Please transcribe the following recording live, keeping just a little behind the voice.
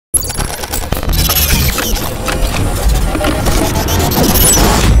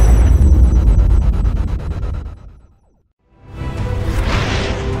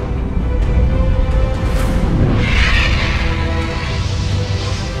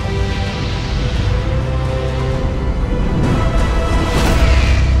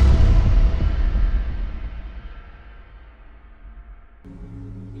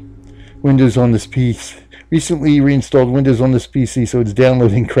Windows on this PC. Recently reinstalled Windows on this PC, so it's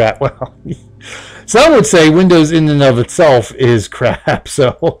downloading crap. Well, some would say Windows in and of itself is crap.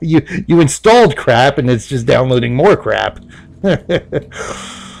 So you installed crap, and it's just downloading more crap.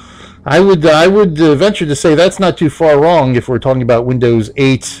 I would venture to say that's not too far wrong if we're talking about Windows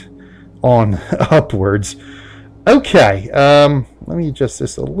 8 on upwards. Okay, let me adjust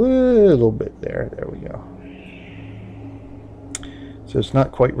this a little bit there. There we go. So it's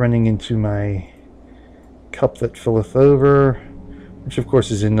not quite running into my cup that filleth over, which of course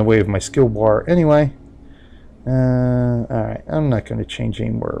is in the way of my skill bar anyway. Alright, I'm not going to change any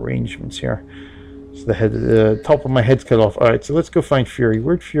more arrangements here. So the top of my head's cut off. Alright, so let's go find Fury.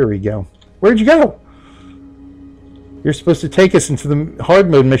 Where'd Fury go? Where'd you go? You're supposed to take us into the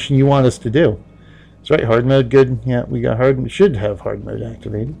hard mode mission you want us to do. That's right, hard mode, good. Yeah, we got hard. Should have hard mode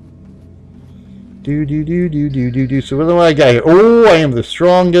activated. Do. So what do I got here? Oh, I am the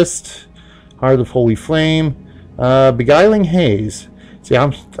strongest. Heart of Holy Flame. Beguiling Haze. See,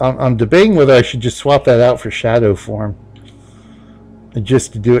 I'm debating whether I should just swap that out for Shadow Form. And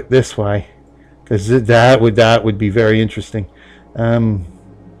just to do it this way. Because that would be very interesting.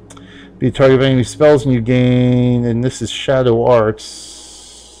 Be a target of enemy spells and you gain, and this is Shadow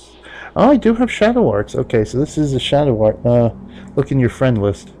Arts. Oh, I do have Shadow Arts. Okay, so this is a Shadow Art. Look in your friend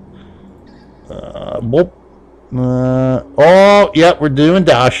list. Oh, yeah, we're doing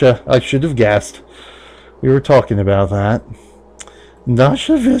Dasha. I should have guessed. We were talking about that.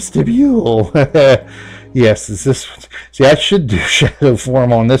 Dasha Vestibule. Yes, is this one? See, I should do Shadow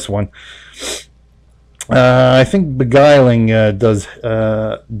Form on this one. I think Beguiling does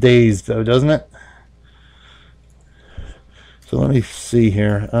Dazed, though, doesn't it? So let me see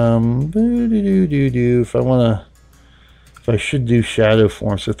here. If I should do Shadow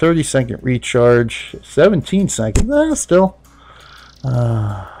Form. So 30-second recharge, 17 seconds. Still.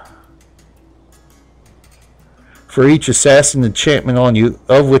 For each assassin enchantment on you,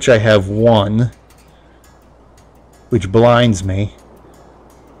 of which I have one, which blinds me.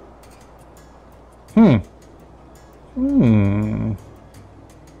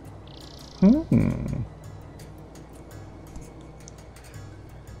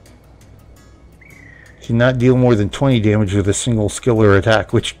 Cannot deal more than 20 damage with a single skill or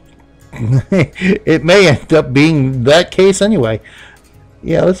attack, which it may end up being that case anyway.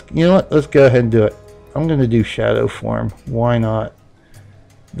 Yeah, you know what? Let's go ahead and do it. I'm going to do Shadow Form. Why not?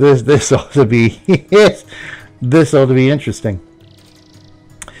 This ought to be this ought to be interesting.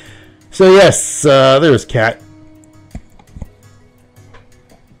 So yes, there's Cat.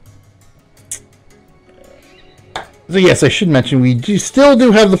 So yes, I should mention we still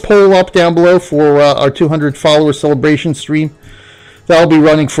do have the poll up down below for our 200 follower celebration stream. That'll be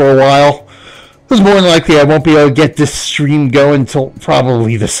running for a while. It's more than likely I won't be able to get this stream going until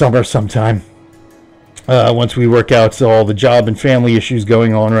probably the summer sometime. Once we work out all the job and family issues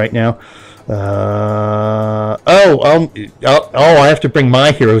going on right now. I have to bring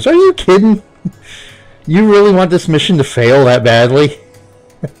my heroes. Are you kidding? You really want this mission to fail that badly?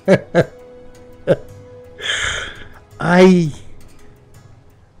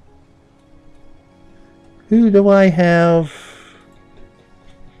 Who do I have?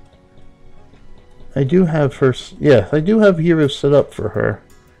 I do have her. Yeah, I do have heroes set up for her.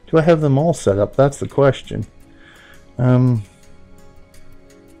 Do I have them all set up? That's the question. No,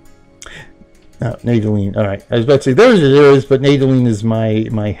 Nadaline. All right. I was about to say there it is, but Nadaline is my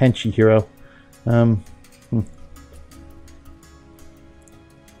henchy hero. Do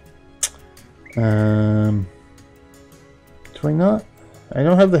I not? I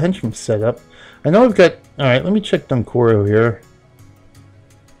don't have the henchman set up. I know I've got. All right. Let me check Dunkoro here.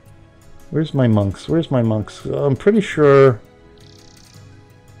 Where's my monks? Where's my monks? I'm pretty sure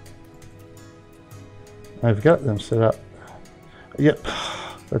I've got them set up. Yep.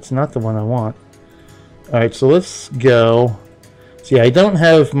 That's not the one I want. All right, so let's go. See, I don't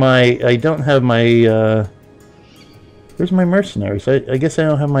have my. Where's my mercenaries? I guess I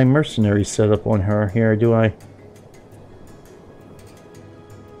don't have my mercenaries set up on her here, do I?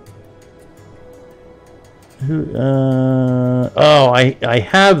 Who? Oh, I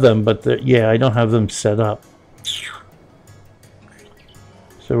have them, but yeah, I don't have them set up.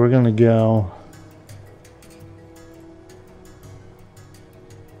 So we're gonna go.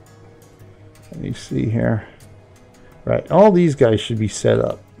 Let me see here. Right, all these guys should be set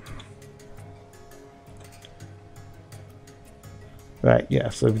up. Right,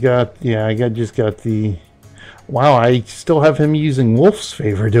 yes, I've got, yeah, just got the, wow, I still have him using Wolf's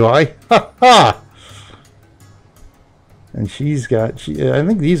Favor, do I? Ha ha! And she's got, I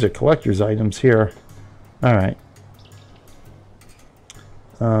think these are collector's items here. Alright.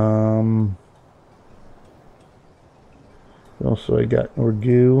 Also, I got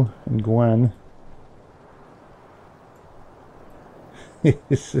Norgu and Gwen.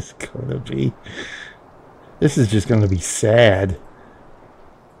 This is just gonna be sad.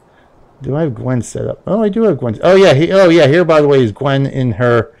 Do I have Gwen set up? Oh, I do have Gwen. Oh yeah, here by the way is Gwen in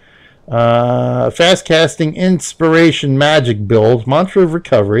her fast casting inspiration magic build, mantra of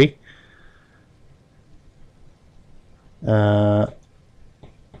recovery.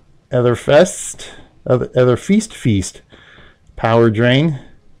 Other feast, power drain,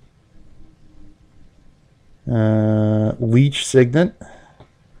 leech signet,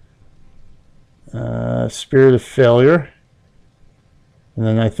 spirit of failure, and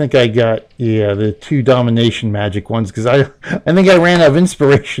then I think I got the 2 domination magic ones because I think I ran out of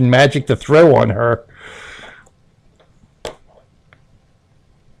inspiration magic to throw on her.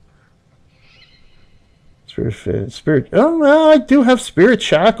 Spirit. Oh well, I do have spirit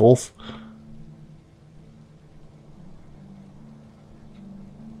shackles.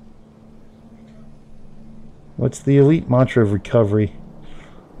 What's the elite mantra of recovery?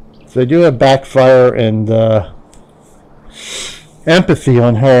 So I do have backfire and empathy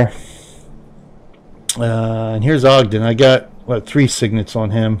on her. And here's Ogden. I got what 3 signets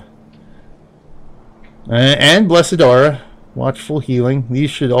on him. And Blessed Aura. Watchful healing.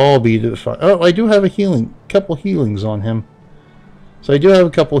 These should all be defined. Oh, I do have a couple healings on him. So I do have a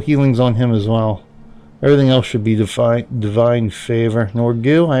couple healings on him as well. Everything else should be divine favor.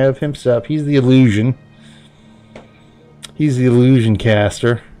 Norgu, I have him set up. He's the illusion. He's the illusion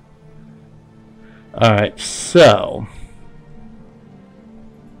caster. Alright, so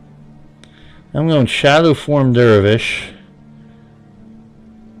I'm going Shadow Form Dervish.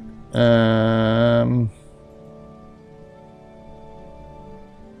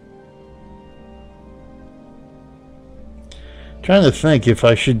 Trying to think if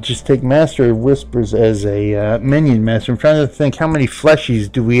I should just take Master of Whispers as a minion master. I'm trying to think how many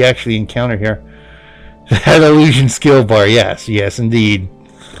fleshies do we actually encounter here. That illusion skill bar, yes, indeed.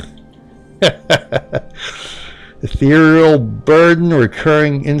 Ethereal burden,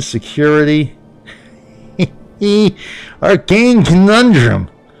 recurring insecurity. Arcane conundrum.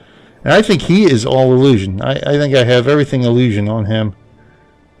 And I think he is all illusion. I think I have everything illusion on him.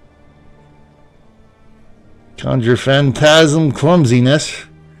 Conjure phantasm, clumsiness,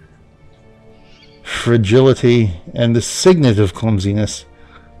 fragility, and the signet of clumsiness.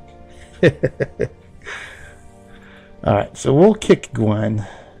 Alright, so we'll kick Gwen.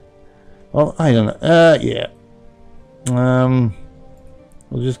 Well, I don't know. Yeah.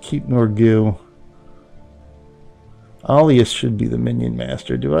 We'll just keep Norgu. Alias should be the minion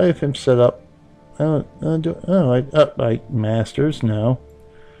master. Do I have him set up? Masters, no.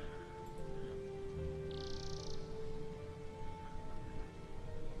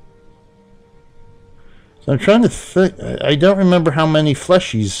 So I'm trying to think. I don't remember how many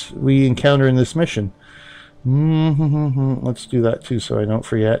fleshies we encounter in this mission. Let's do that too so I don't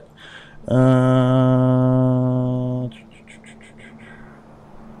forget.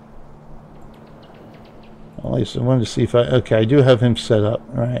 At least I wanted to see if okay, I do have him set up,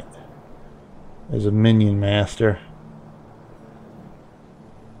 right, as a minion master.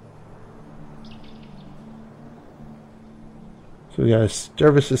 So we got a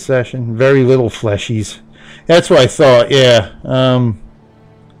service session, very little fleshies. That's what I thought, yeah.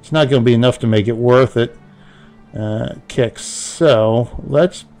 It's not going to be enough to make it worth it. Kicks. So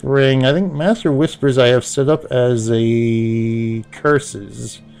let's bring, I think Master Whispers I have set up as a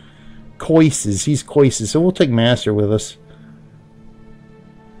curses. Coises. He's coises. So we'll take Master with us.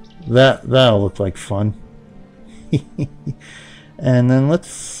 That'll look like fun. And then let's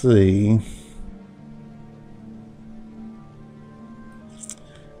see.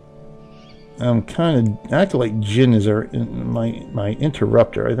 I'm kind of acting like Jin is my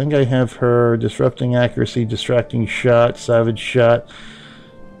interrupter. I think I have her disrupting accuracy, distracting shot, savage shot,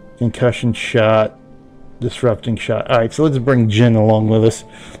 concussion shot, disrupting shot. All right, so let's bring Jin along with us.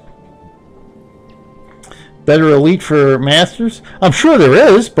 Better elite for masters? I'm sure there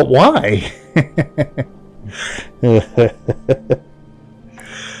is, but why?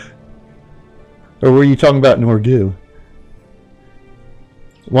 Or were you talking about Norgu?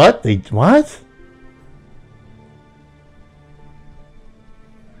 What? What?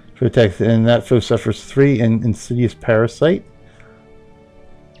 Protect, and that foe suffers 3 and insidious parasite.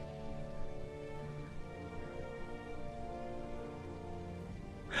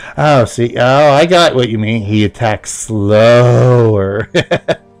 Oh, see. Oh, I got what you mean. He attacks slower.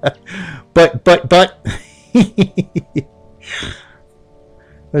 but.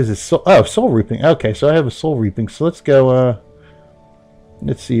 What is this? Oh, soul reaping. Okay, so I have a soul reaping. So let's go.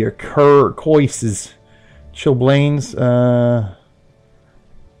 Let's see here. Coises. Chilblains.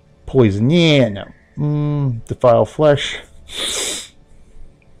 Poison. Yeah, no. Defile flesh.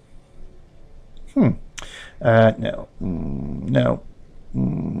 No. No.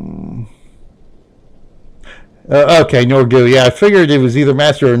 Okay, Norgu. Yeah, I figured it was either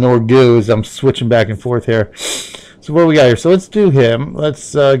Master or Norgu as I'm switching back and forth here. So what do we got here? So let's do him.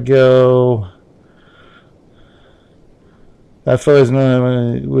 Let's go... That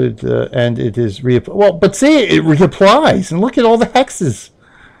photo would and it is well, but see, it reapplies, and look at all the hexes.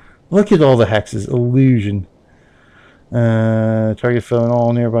 Look at all the hexes. Illusion. Target foe and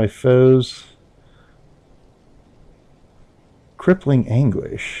all nearby foes. Crippling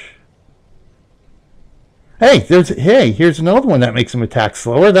anguish. Hey, here's another one that makes him attack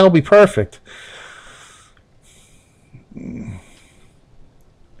slower. That'll be perfect.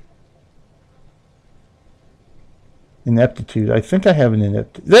 Ineptitude. I think I have an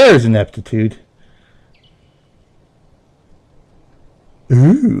ineptitude. There's ineptitude.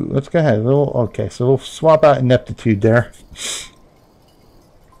 Ooh, let's go ahead. Okay, so we'll swap out ineptitude there.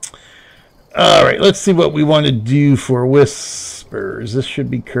 Alright, let's see what we want to do for whispers. This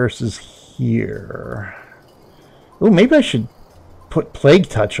should be curses here. Oh, maybe I should put Plague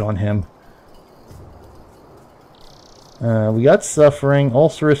Touch on him. We got suffering,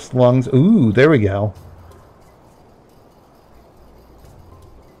 ulcerous lungs. Ooh, there we go.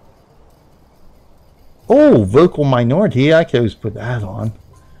 Oh, vocal minority. I could always put that on.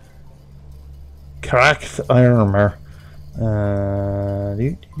 Cracked armor.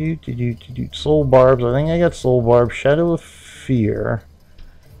 Soul barbs. I think I got soul barbs. Shadow of fear.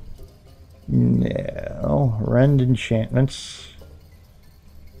 No. Rend enchantments.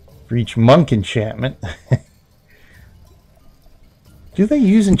 Breach monk enchantment. Do they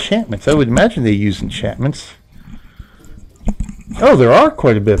use enchantments? I would imagine they use enchantments. Oh, there are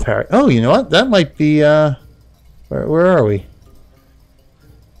quite a bit of power. Oh, you know what? That might be, where are we?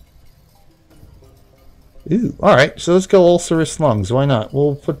 Ooh, alright. So let's go ulcerous lungs. Why not?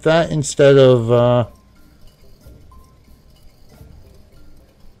 We'll put that instead of,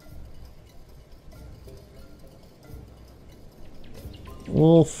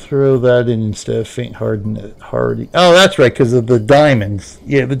 we'll throw that in instead of faint hardy. Oh, that's right, because of the diamonds.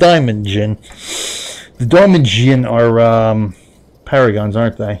 Yeah, the diamond gin. The diamond gin are, paragons,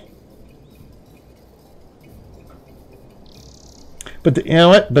 aren't they? But you know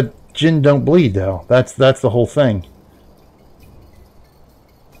what? But Jinn don't bleed, though. That's the whole thing.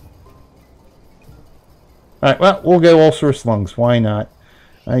 All right. Well, we'll go ulcerous lungs. Why not?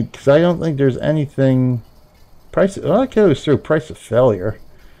 Because I don't think there's anything. Price. Well, I could always throw price of failure.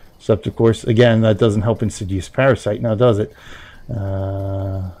 Except, of course, again, that doesn't help introduce parasite. Now, does it?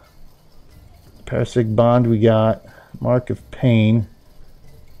 Parasitic bond. We got. Mark of pain.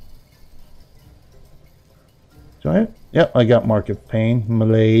 Do I have? Yep, I got mark of pain.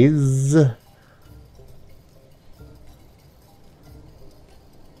 Malaise.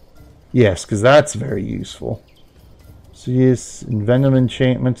 Yes, because that's very useful. So yes, venom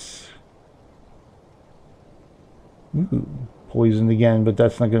enchantments. Ooh, poisoned again, but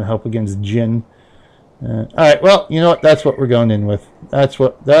that's not going to help against Jinn. All right, well, you know what? That's what we're going in with. That's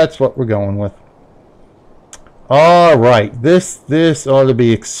what we're going with. All right, this ought to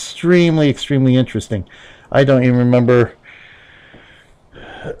be extremely interesting. I don't even remember.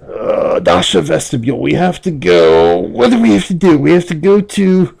 Dasha Vestibule. We have to go. What do we have to do? We have to go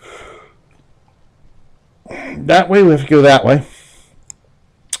to that way. We have to go that way.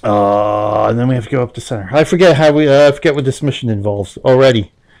 And then we have to go up the center. I forget how we. I forget what this mission involves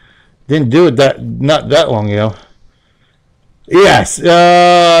already. Didn't do it not that long ago. Yes.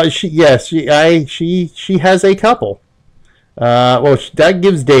 She has a couple. Well, that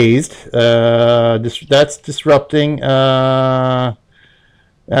gives dazed. That's disrupting.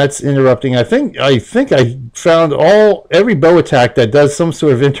 That's interrupting. I think I found every bow attack that does some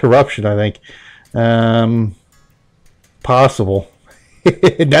sort of interruption. I think possible.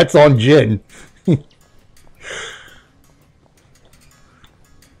 That's on Jinn.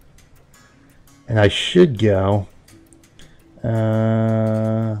 And I should go.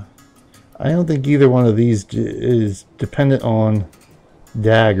 I don't think either one of these is dependent on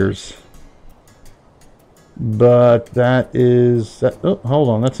daggers. But that is... oh, hold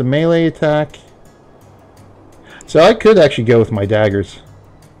on. That's a melee attack. So I could actually go with my daggers.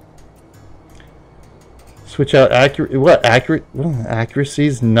 Switch out accurate... What? Accurate? Accuracy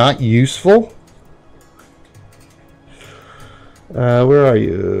is not useful? Where are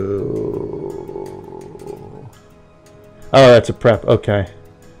you? Oh, that's a prep. Okay.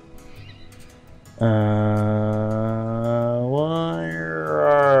 Where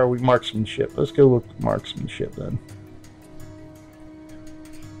we marksmanship? Let's go look at marksmanship then.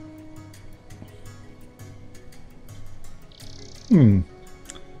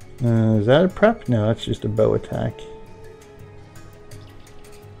 Is that a prep? No, that's just a bow attack.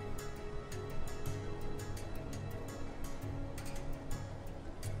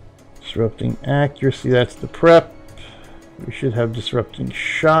 Disrupting accuracy, that's the prep. We should have disrupting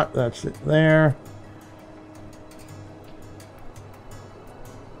shot, that's it there.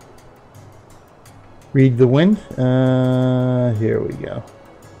 Read the wind. Here we go.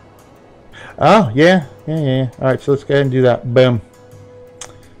 Oh, yeah. Alright, so let's go ahead and do that. Boom.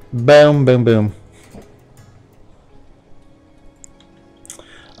 Boom, boom, boom.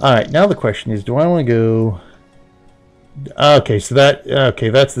 Alright, now the question is, do I want to go... Okay, so that's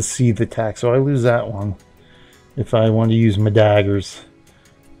the seethe attack, so I lose that one. If I want to use my daggers.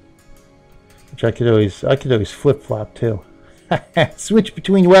 Which I could always flip-flop too. Switch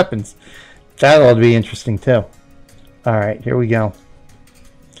between weapons. That ought to be interesting too. Alright, here we go.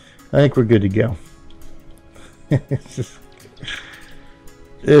 I think we're good to go.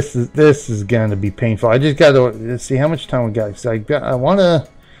 This is gonna be painful. I just gotta, let's see how much time we got. So so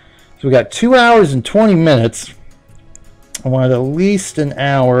we got 2 hours and 20 minutes. I want at least an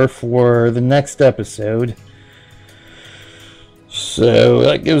hour for the next episode. So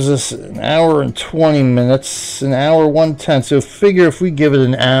that gives us an hour and 20 minutes, an hour 110. So figure if we give it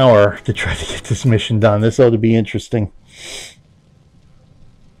an hour to try to get this mission done, this ought to be interesting.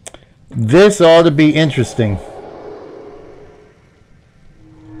 This ought to be interesting.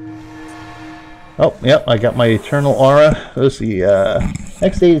 Oh, yep, I got my Eternal Aura. Let's see,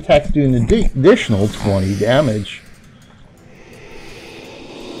 next 8 attacks do an additional 20 damage.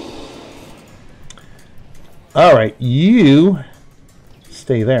 Alright, you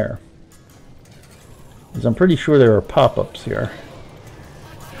stay there. Because I'm pretty sure there are pop-ups here.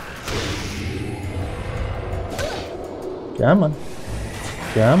 Come on.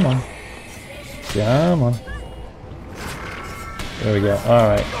 Come on. Come on. There we go.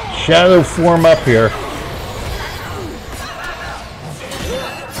 Alright. Shadow form up here.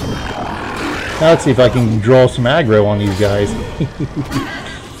 Now let's see if I can draw some aggro on these guys.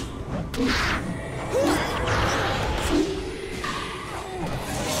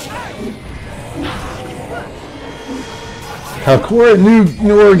 Halkora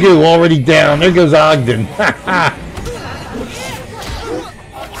Norgu already down. There goes Ogden.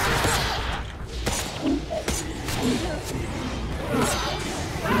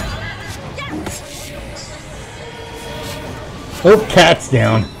 Oh, cat's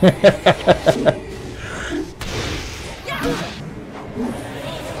down.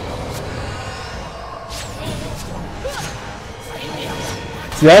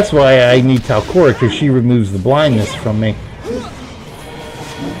 See, that's why I need Halkora, because she removes the blindness from me.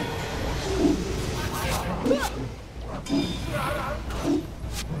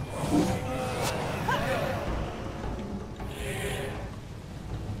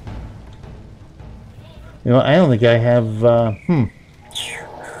 You know, I don't think I have,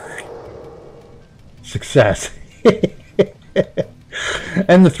 success.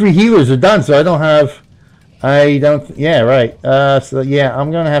 And the 3 healers are done, so yeah, right. So yeah,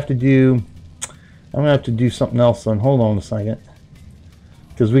 I'm gonna have to do something else on, hold on a second.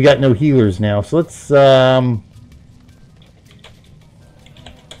 Because we got no healers now, so let's,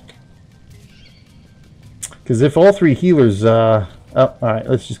 because if all 3 healers, oh, alright,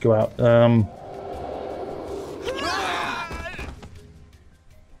 let's just go out.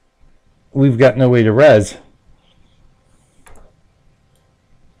 We've got no way to res.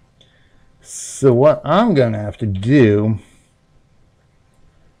 So what I'm going to have to do,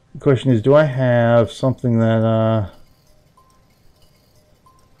 the question is, do I have something that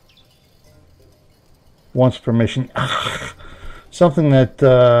wants permission? Something that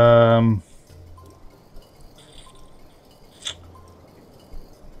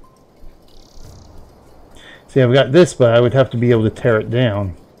see, I've got this, but I would have to be able to tear it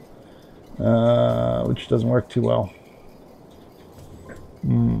down. Which doesn't work too well.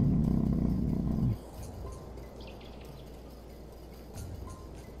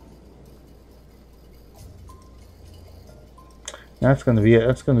 That's going to be it.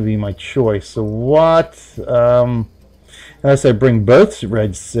 That's going to be my choice. So what? Unless I bring both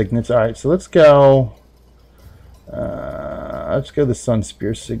red signets. All right. So let's go. Let's go the Sun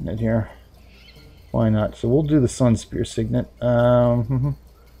Spear signet here. Why not? So we'll do the Sun Spear signet.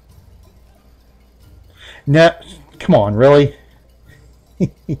 No, come on, really?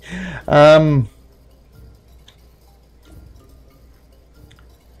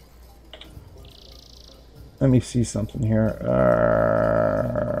 let me see something here.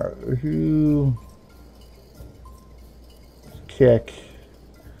 Who kick?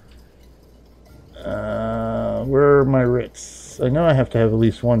 Where are my writs? I know I have to have at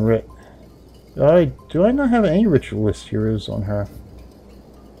least one writ. Do I not have any ritualist heroes on her?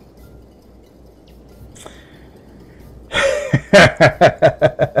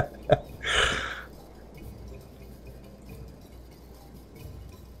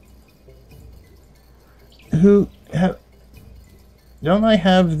 Don't I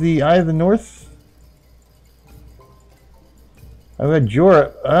have the Eye of the North? I've got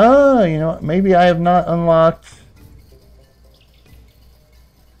Jorah. Oh, you know, maybe I have not unlocked.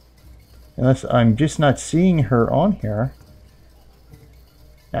 Unless I'm just not seeing her on here.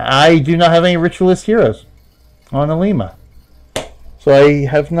 I do not have any ritualist heroes on Alima. So I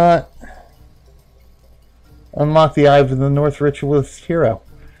have not unlocked the Eye of the North ritualist hero.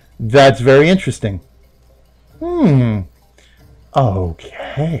 That's very interesting.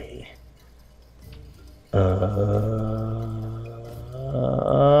 Okay.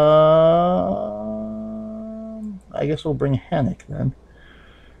 I guess we'll bring Hannick then.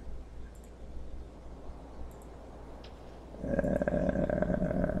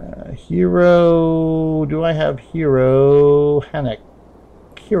 Hero. Do I have hero Hannick?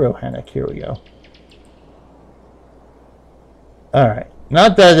 Hero Hannick. Here we go. Alright.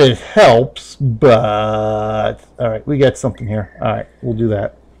 Not that it helps, but... Alright, we got something here. Alright, we'll do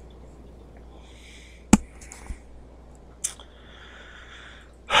that.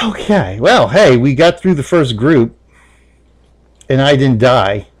 Okay, well, hey, we got through the first group. And I didn't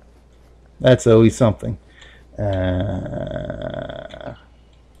die. That's always something.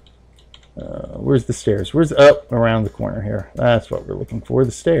 Where's the stairs? Where's up around the corner here? That's what we're looking for.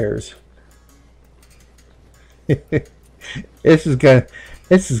 The stairs. This is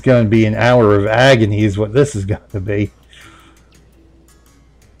gonna be an hour of agony. Is what this is going to be.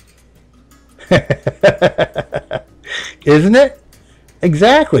 Isn't it?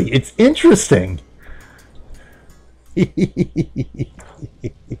 Exactly. It's interesting.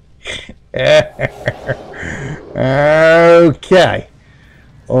 Okay.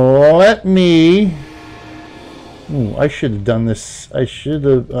 Let me... Ooh, I should have done this. I should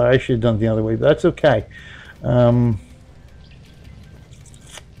have done it the other way, but that's okay.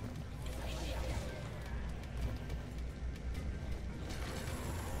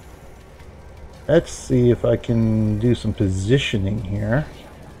 Let's see if I can do some positioning here.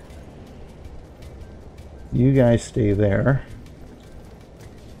 You guys stay there.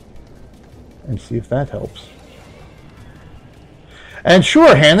 And see if that helps. And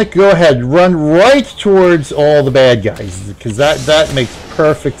sure, Hannick, go ahead. Run right towards all the bad guys. Because that makes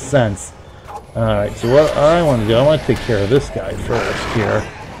perfect sense. Alright, so what I want to do, I want to take care of this guy first here.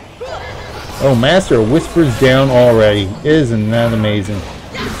 Oh, Master Whispers down already. Isn't that amazing?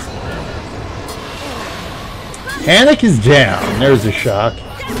 Hannick is down. There's a shock.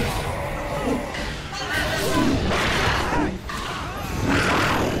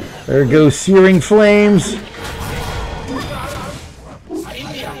 There goes Searing Flames.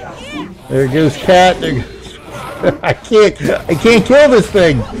 There goes Cat. There goes I can't kill this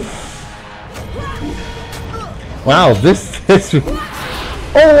thing. Wow, this oh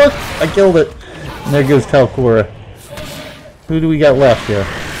look, I killed it. And there goes Talcora. Who do we got left here?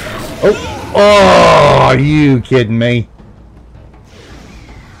 Oh, are you kidding me?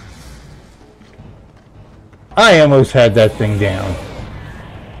 I almost had that thing down.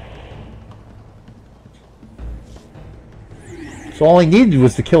 So all I needed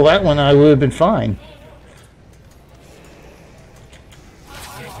was to kill that one, I would have been fine.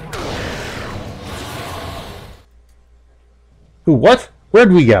 Who, what?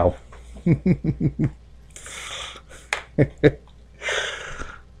 Where'd we go? Is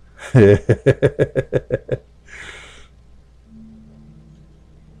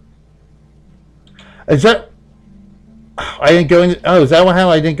that... I didn't go in... Oh, is that how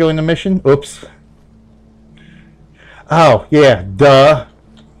I didn't go in the mission? Oops. Oh, yeah, duh.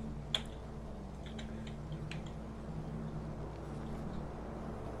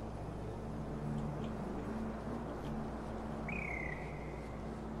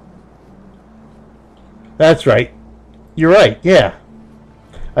 That's right. You're right, yeah.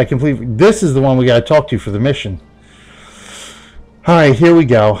 I completely... This is the one we gotta talk to for the mission. Alright, here we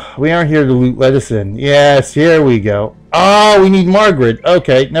go. We aren't here to loot. Let us in. Yes, here we go. Oh, we need Margaret.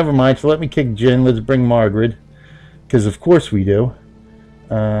 Okay, never mind. So let me kick Jin. Let's bring Margaret. Because of course we do.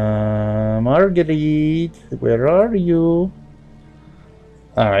 Marguerite, where are you?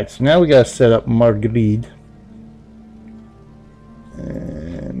 Alright, so now we gotta set up Marguerite.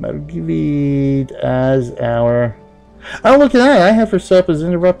 Marguerite. Agreed as our... Oh, look at that. I have her set up as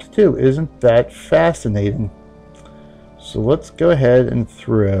interrupted too. Isn't that fascinating? So let's go ahead and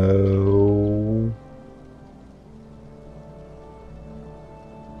throw...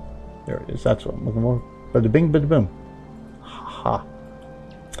 There it is. That's what I'm looking for. Bada bing, bada boom. Ha.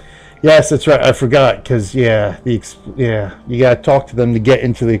 Yes, that's right. I forgot because yeah, you gotta talk to them to get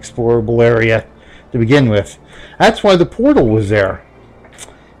into the explorable area to begin with. That's why the portal was there.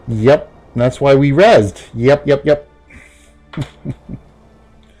 Yep. That's why we rezzed. Yep.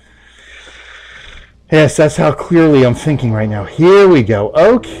 Yes, that's how clearly I'm thinking right now. Here we go.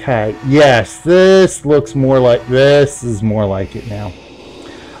 Okay. Yes, this looks more like... This is more like it now.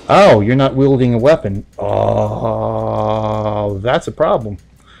 Oh, you're not wielding a weapon. Oh, that's a problem.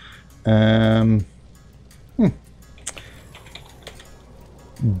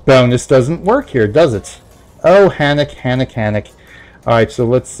 Bonus doesn't work here, does it? Oh, Hannock. Alright, so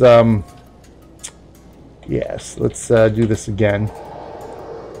let's... Yes, let's do this again.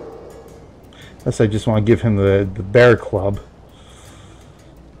 Unless I just want to give him the bear club.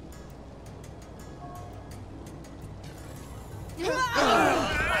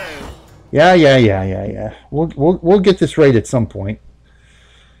 Yeah. We'll get this right at some point.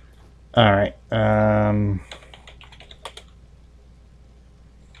 All right.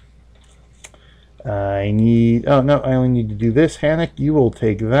 I need... Oh, no, I only need to do this. Hannock, you will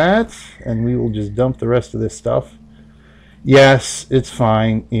take that, and we will just dump the rest of this stuff. Yes, it's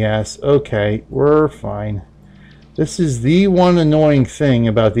fine. Yes, okay, we're fine. This is the one annoying thing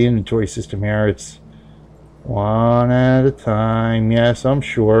about the inventory system here. It's one at a time. Yes, I'm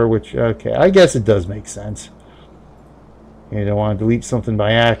sure, which, okay, I guess it does make sense. You don't want to delete something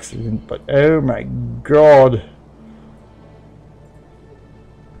by accident, but oh my god.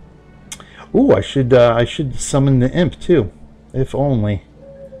 Ooh, I should summon the imp too, if only.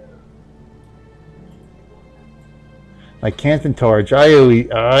 My Canton Targe.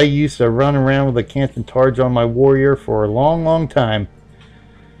 I used to run around with a Canton Targe on my warrior for a long time.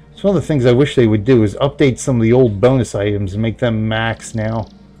 It's one of the things I wish they would do is update some of the old bonus items and make them max now.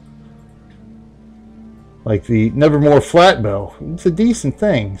 Like the Nevermore Flatbow. It's a decent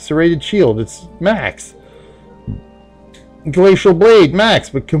thing. Serrated Shield. It's max. Glacial Blade. Max.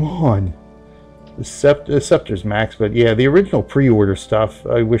 But come on. The Scepter's max. But yeah, the original pre-order stuff,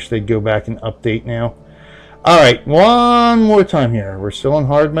 I wish they'd go back and update now. Alright, one more time here. We're still in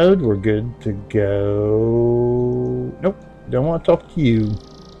hard mode. We're good to go. Nope. Don't want to talk to you.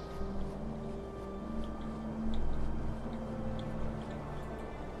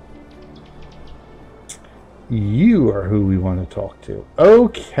 You are who we want to talk to.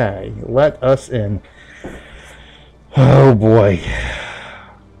 Okay, let us in. Oh boy.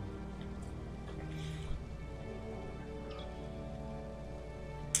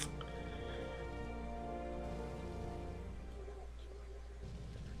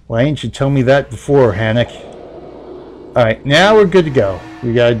 Why didn't you tell me that before, Hannock? Alright, now we're good to go.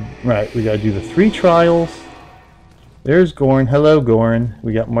 We gotta do the 3 trials. There's Gorn. Hello, Gorn.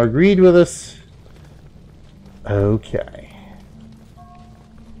 We got Marguerite with us. Okay.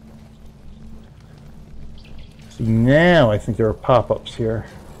 See, now I think there are pop-ups here.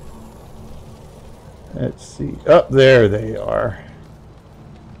 Let's see. Oh, there they are.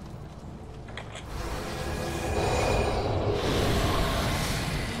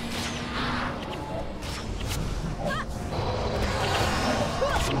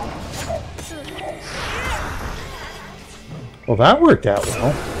 Well, that worked out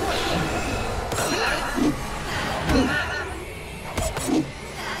well.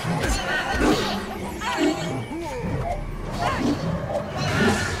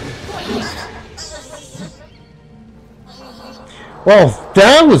 Well,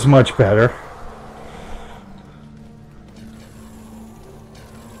 that was much better.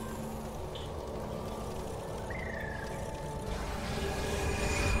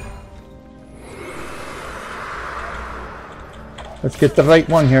 Let's get the right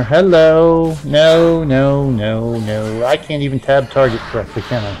one here. Hello. No. I can't even tab target correctly,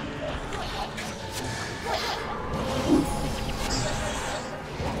 can I?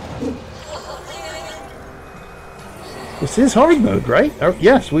 This is hard mode, right? Oh,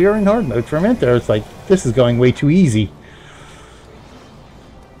 yes, we are in hard mode. For a minute there, it's like, this is going way too easy.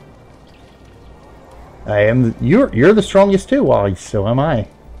 I am... You're the strongest too, Wally. So am I.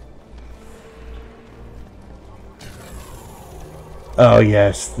 Oh,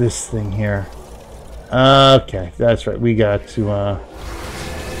 yes, this thing here. Okay, that's right. We got to...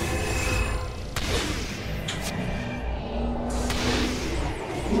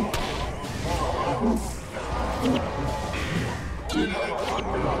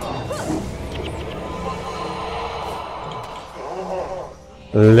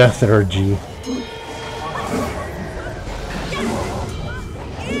 lethargy.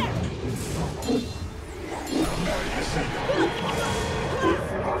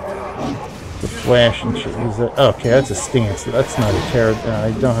 The flash and shit. Is that, okay, that's a stance. That's not a tear.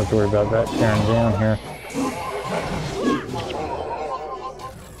 I don't have to worry about that tearing down here.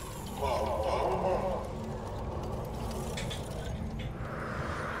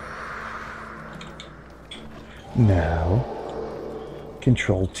 No.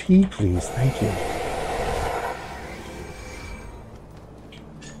 Control T, please. Thank you.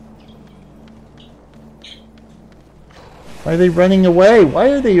 Why are they running away? Why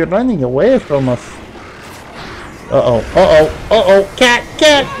are they running away from us? Uh-oh. Uh-oh. Uh-oh. Cat!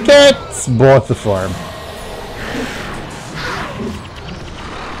 Cat! Cats! Bought the farm.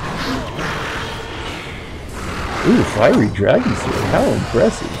 Ooh, fiery dragons here. How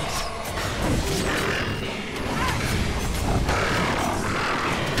impressive.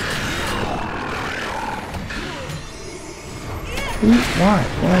 Why?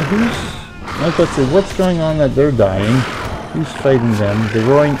 Well, who's... Let's see, what's going on that they're dying? Who's fighting them? The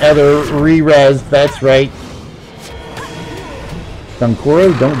Roaring Ether re-res, that's right.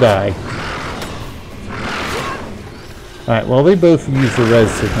 Dunkoro, don't die. Alright, well they both use the res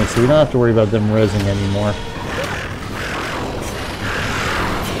signal, so we don't have to worry about them resing anymore.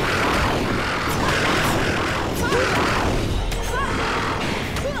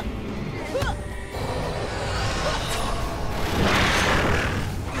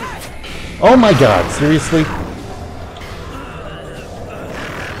 Oh my god, seriously?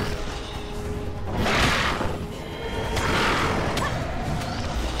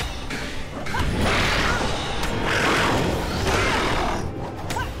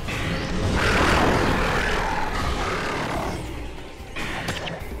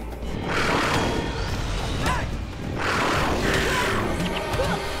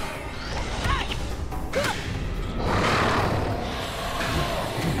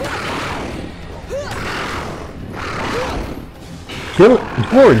 Kill it,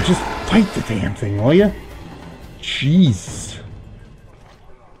 Lord, just fight the damn thing, will ya? Jeez.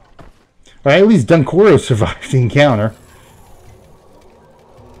 Alright, at least Dunkoro survived the encounter.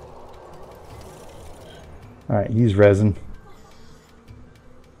 Alright, use resin.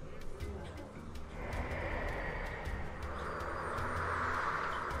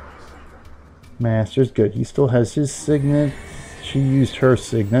 Master's good. He still has his signet. She used her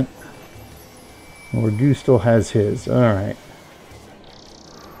signet. Ordu still has his. Alright.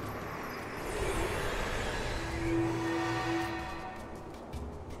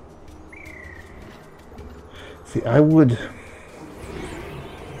 See, I would...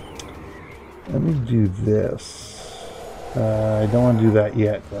 Let me do this. I don't want to do that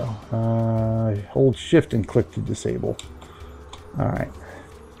yet, though. Hold shift and click to disable. Alright.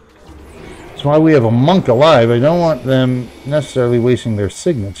 That's why we have a monk alive. I don't want them necessarily wasting their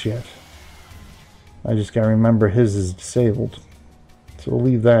signets yet. I just gotta remember his is disabled. So we'll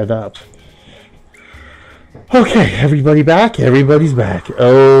leave that up. Okay, everybody back? Everybody's back.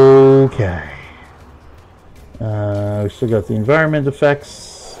 Okay. We still got the environment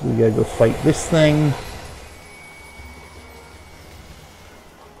effects. We gotta go fight this thing.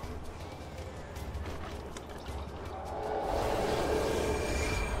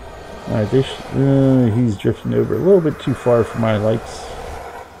 Alright, he's drifting over a little bit too far for my likes.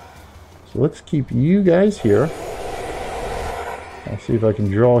 So let's keep you guys here. I'll see if I can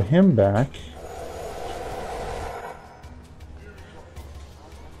draw him back.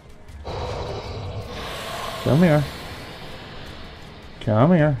 Come here.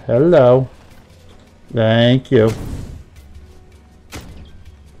 Come here. Hello. Thank you.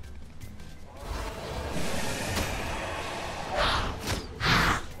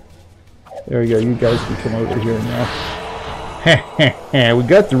 There we go. You guys can come over here now. We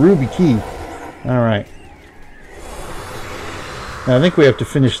got the ruby key. Alright. Now I think we have to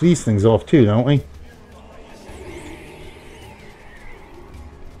finish these things off too, don't we?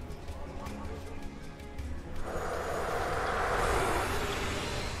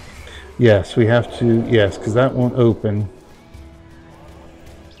 Yes, we have to, yes, because that won't open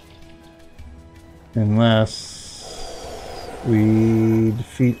unless we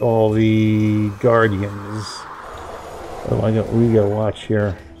defeat all the guardians. Oh, we gotta watch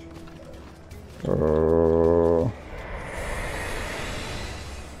here. Oh,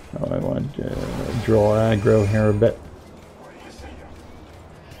 I want to draw aggro here a bit.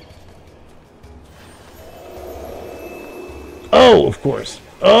 Oh, of course.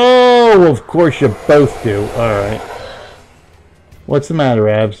 Oh, of course you both do. Alright. What's the matter,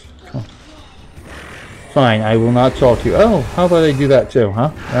 Abs? Fine, I will not talk to you. Oh, how about I do that too, huh?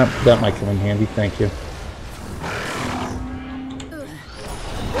 That might come in handy, thank you.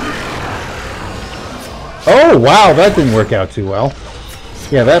 Oh, wow, that didn't work out too well.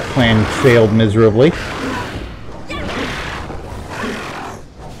 Yeah, that plan failed miserably.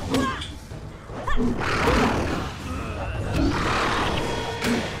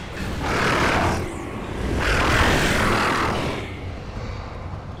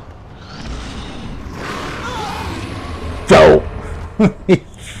 So,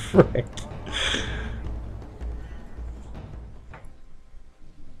 frick.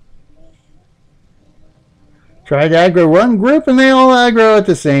 Tried to aggro one group and they all aggro at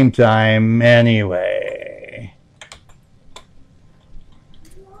the same time anyway.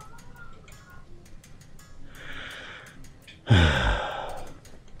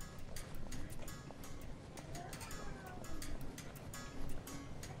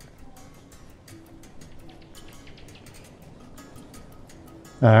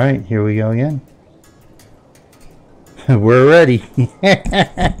 All right, here we go again. We're ready.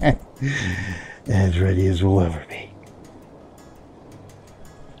 As ready as we'll ever be.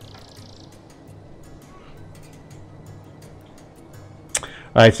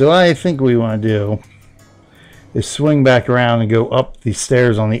 Alright, so what I think we want to do is swing back around and go up the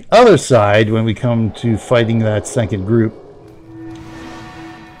stairs on the other side when we come to fighting that second group.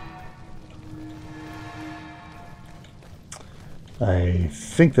 I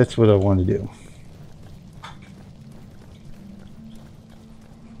think that's what I want to do.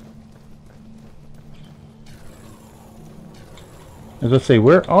 As I say,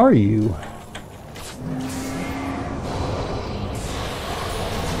 where are you?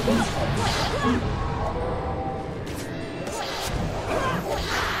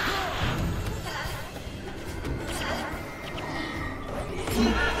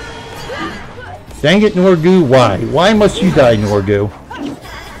 Dang it, Norgu, why? Why must you die, Norgu?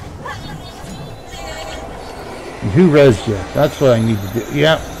 And who rezzed you? That's what I need to do.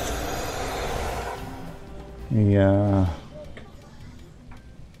 Yeah. Yeah.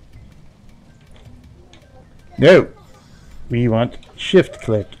 No. We want shift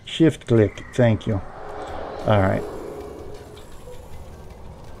click. Shift click. Thank you. Alright.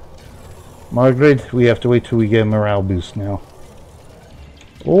 Margaret, we have to wait till we get a morale boost now.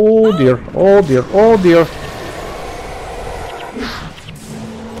 Oh dear, oh dear, oh dear.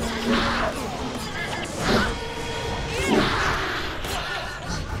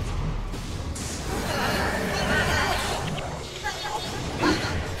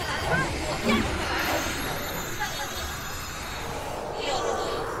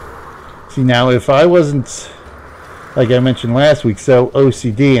 See, now if I wasn't, like I mentioned last week, so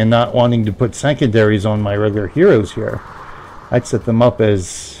OCD and not wanting to put secondaries on my regular heroes here, I'd set them up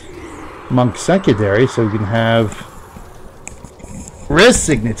as monk secondary so we can have res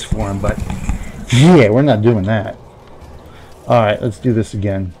signets for them, but yeah, we're not doing that. Alright, let's do this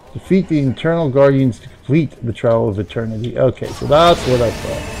again. Defeat the internal guardians to complete the trial of eternity. Okay, so that's what I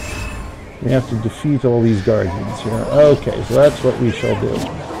thought. We have to defeat all these guardians here. Okay, so that's what we shall do.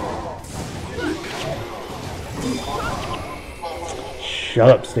 Shut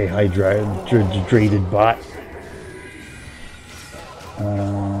up, stay hydrated, bot.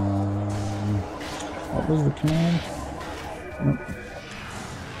 What was the command? Nope.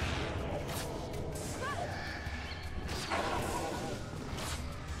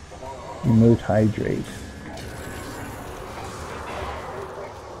 Remote hydrate.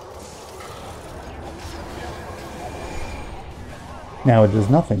 Now it does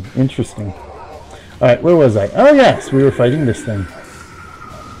nothing. Interesting. Alright, where was I? Oh yes, we were fighting this thing.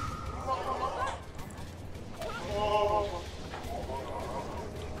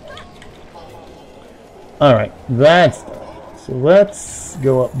 Alright, that's done. So let's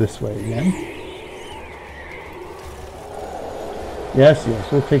go up this way again. Yes,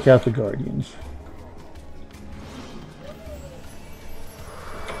 yes, we'll take out the guardians.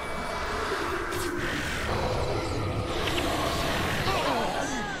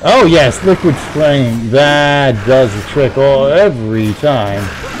 Oh yes, liquid flame. That does the trick every time.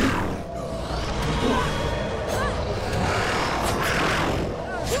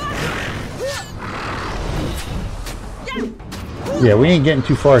 Yeah, we ain't getting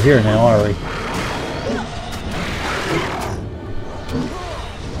too far here now, are we?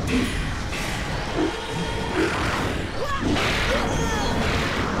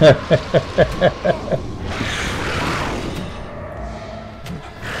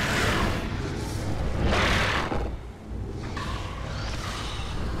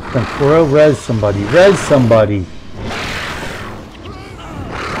 Temporo, res somebody, res somebody.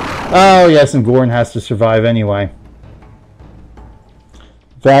 Oh, yes, and Goran has to survive anyway.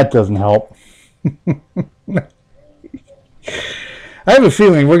 That doesn't help. I have a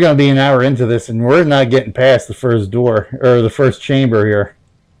feeling we're going to be an hour into this and we're not getting past the first door, or the first chamber here.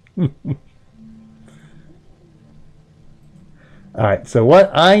 Alright, so what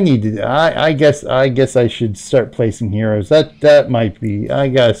I need to do, I guess I should start placing heroes. That might be, I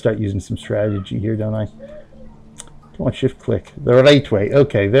gotta start using some strategy here, don't I? Come on, shift click. The right way.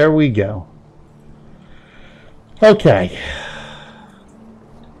 Okay, there we go. Okay.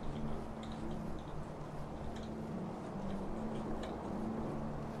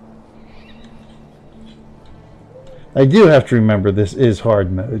 I do have to remember this is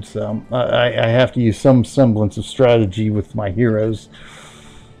hard mode, so I have to use some semblance of strategy with my heroes.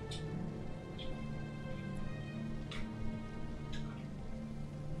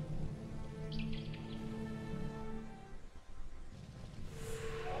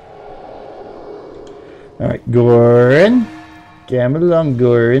 Alright, Goran. Come along,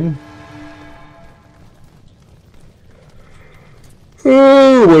 Goran.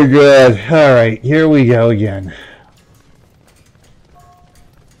 Oh my god. Alright, here we go again.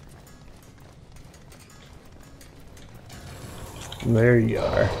 There you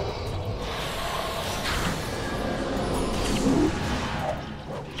are.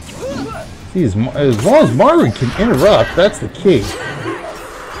 See, as long as Marvin can interrupt, that's the key.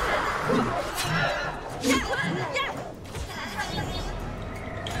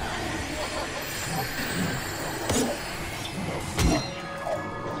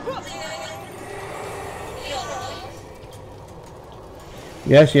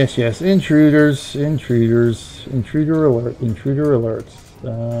 Yes, yes, yes. Intruders, intruders, intruder alert, intruder alerts.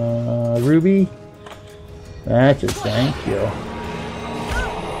 Ruby. That's it. Thank you.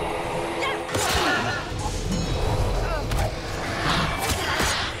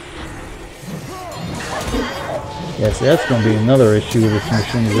 Yes, that's going to be another issue with this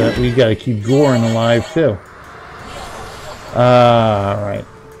mission, is that we got to keep Goran alive too. All right.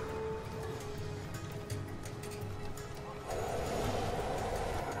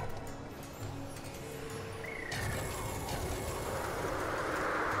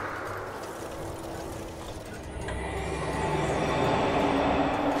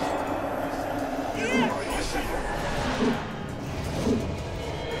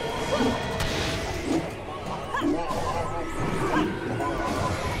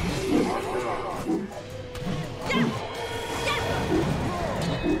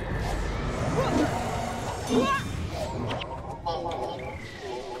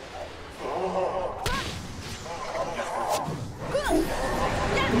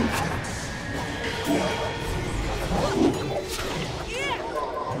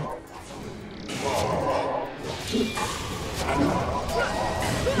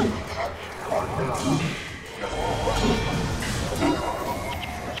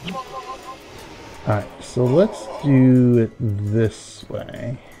 Alright, so let's do it this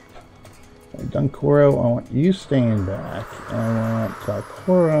way. Dunkoro, I want you staying back. I want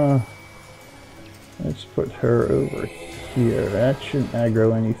Takora. Let's put her over here. That shouldn't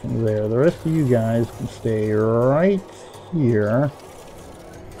aggro anything there. The rest of you guys can stay right here.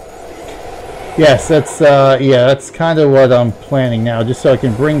 Yes, that's yeah, that's kind of what I'm planning now, just so I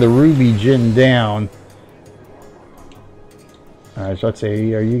can bring the Ruby Djinn down. Alright, so let's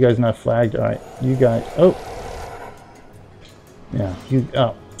say, are you guys not flagged? Alright, you guys, oh! Yeah, you,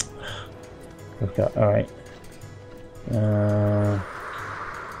 oh. Okay, alright.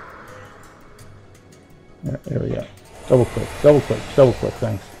 There we go. Double click,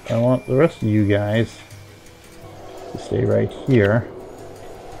 thanks. I want the rest of you guys to stay right here.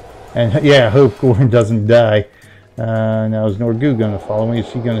 And yeah, I hope Goran doesn't die. Now is Norgu going to follow me?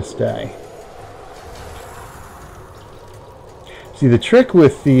 Is he going to stay? See, the trick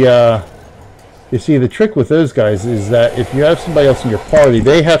with the the trick with those guys is that if you have somebody else in your party,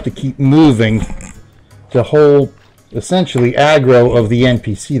 they have to keep moving to hold essentially aggro of the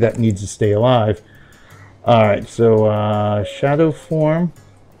NPC that needs to stay alive. Alright, so shadow form.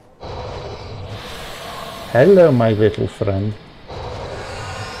 Hello, my little friend.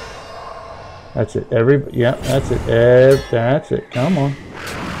 That's it. Everybody, yeah, that's it. That's it. Come on.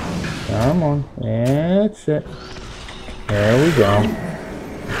 Come on. That's it. There we go.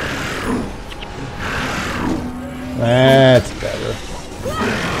 That's better.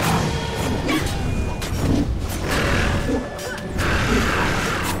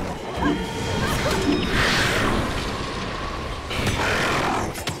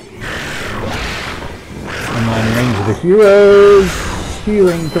 I'm on range of the heroes.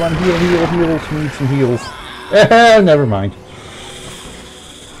 Healing. Come on, heal, heals. We need some heals. Never mind.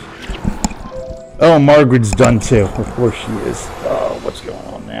 Oh, Margaret's done too. Of course she is. Oh, what's going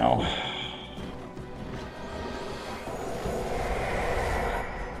on now?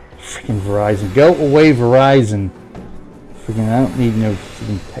 Freaking Verizon. Go away, Verizon. Freaking, I don't need no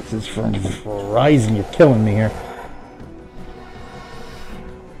freaking texts from Verizon. You're killing me here.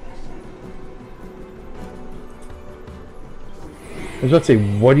 I was about to say,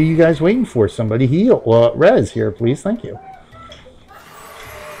 what are you guys waiting for? Somebody heal. Rez here, please. Thank you.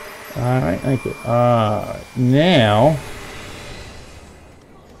 Alright, thank you. Now...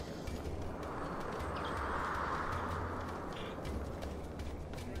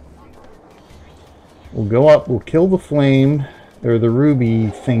 we'll go up, we'll kill the flame, or the ruby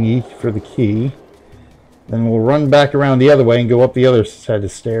thingy for the key. Then we'll run back around the other way and go up the other set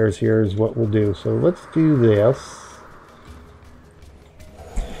of stairs here is what we'll do. So let's do this.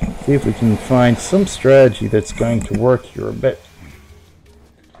 See if we can find some strategy that's going to work here a bit.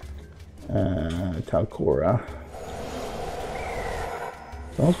 Talcora.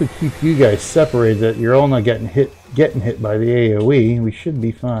 As long as we keep you guys separated, that you're all not getting hit by the AoE, we should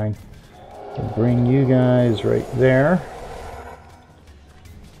be fine. We'll bring you guys right there.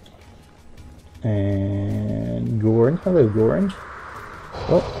 And Gorn. Hello, Gorn.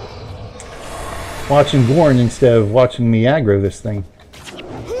 Oh. Watching Gorn instead of watching me aggro this thing.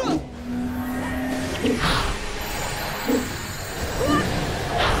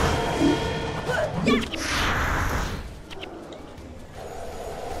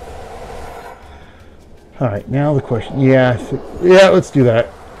 Alright, now the question. Yeah, let's do that.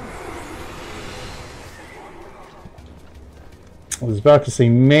 I was about to say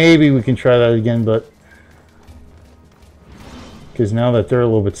maybe we can try that again, but because now that they're a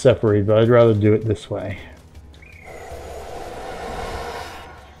little bit separated, but I'd rather do it this way.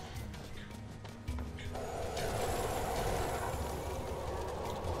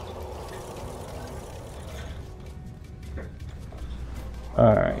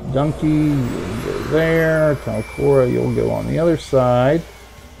 Alright, Donkey, you'll go there. Talcora, you'll go on the other side.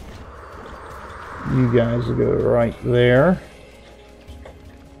 You guys will go right there.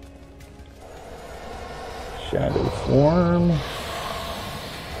 Shadow form.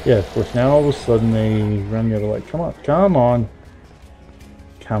 Yeah, of course, now all of a sudden they run the other way. Come on, come on.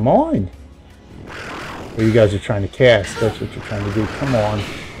 Come on. Well, you guys are trying to cast. That's what you're trying to do. Come on.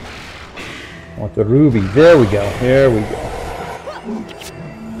 I want the ruby. There we go. There we go.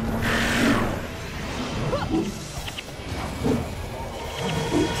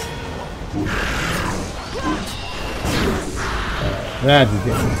 That's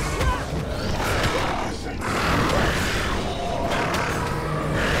good.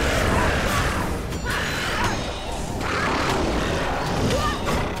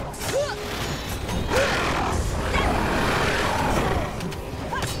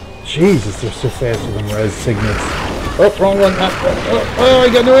 Jesus, they're so fast with them res signets. Oh, wrong one. Oh,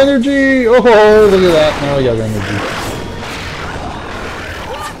 I got no energy. Oh, look at that. Now I got energy.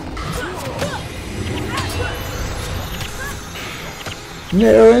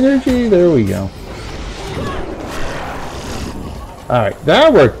 No energy. There we go. Alright,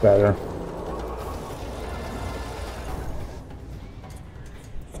 that worked better.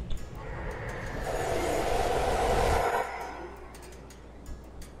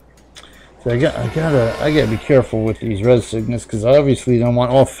 So I gotta be careful with these res signets because I obviously don't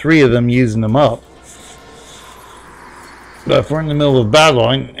want all three of them using them up. But if we're in the middle of battle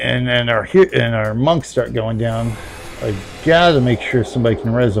and our monks start going down, I gotta make sure somebody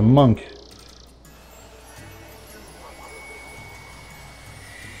can res a monk.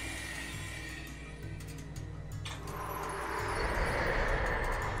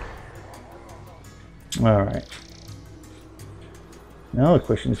 All right. Now the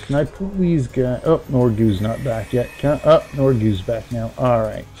question is, can I pull these guys? Oh, Norgu's not back yet. Norgu's back now.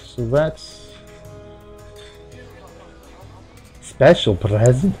 Alright, so that's... special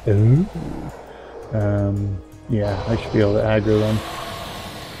present. Ooh. Yeah, I should be able to aggro them.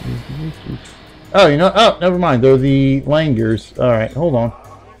 Oh, you know, oh, never mind. They're the Langers. Alright, hold on.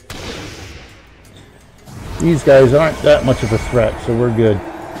 These guys aren't that much of a threat, so we're good.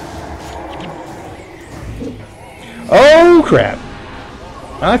 Oh, crap.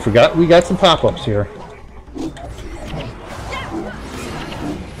 I forgot we got some pop-ups here.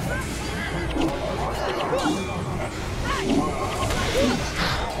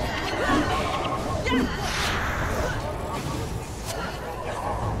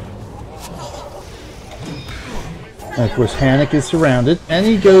 And of course, Hannock is surrounded, and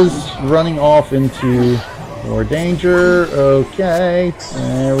he goes running off into more danger. Okay,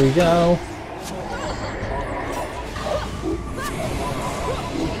 there we go.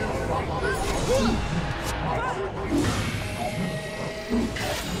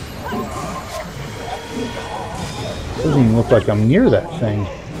 Doesn't even look like I'm near that thing.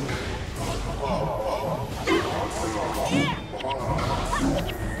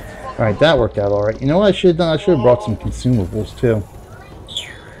 Alright, that worked out alright. You know what I should have done? I should have brought some consumables too.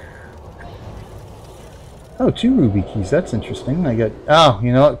 Oh, 2 ruby keys. That's interesting. I got... Oh,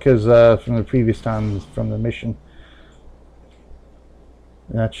 you know what? Because from the previous time, from the mission.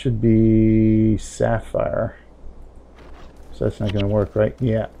 That should be sapphire. So that's not going to work, right?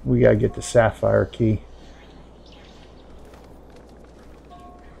 Yeah, we got to get the sapphire key.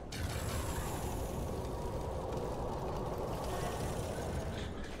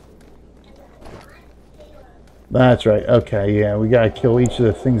 That's right. Okay, yeah, we got to kill each of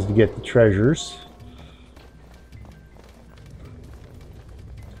the things to get the treasures.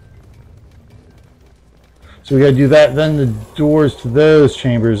 So we got to do that, then the doors to those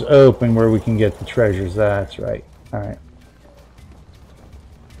chambers open where we can get the treasures. That's right. All right.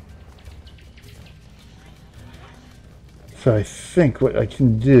 So I think what I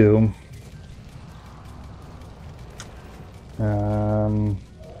can do...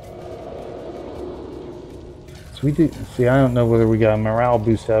 So we do... See, I don't know whether we got a morale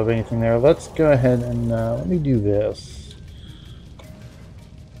boost out of anything there. Let's go ahead and let me do this.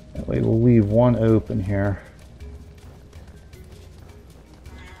 That way we'll leave one open here.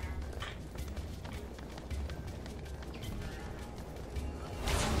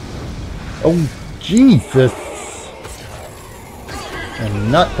 Oh, Jesus!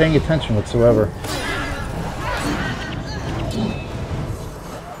 I'm not paying attention whatsoever.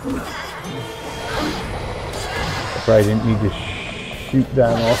 I probably didn't need to shoot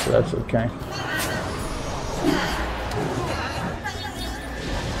that off, so that's okay.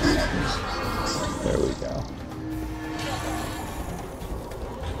 There we go.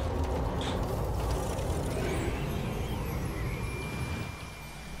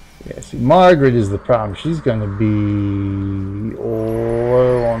 Yeah, see, Margaret is the problem. She's going to be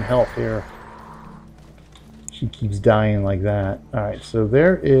low on health here. She keeps dying like that. Alright, so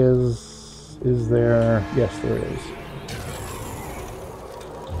there is... Is there... Yes, there is.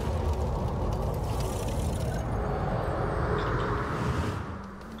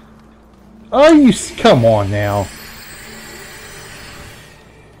 Oh, you... Come on now.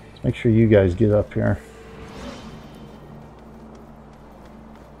 Let's make sure you guys get up here.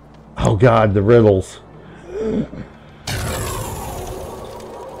 Oh God, the riddles.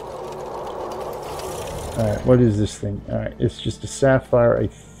 Alright, what is this thing? Alright, it's just a sapphire. I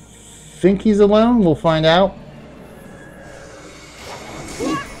think he's alone. We'll find out.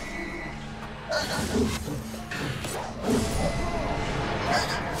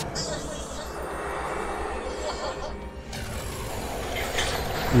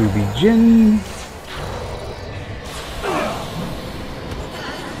 Ruby Gin.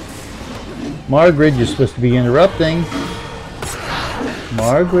 Margaret, you're supposed to be interrupting.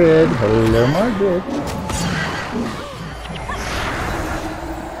 Margaret, hello, Margaret.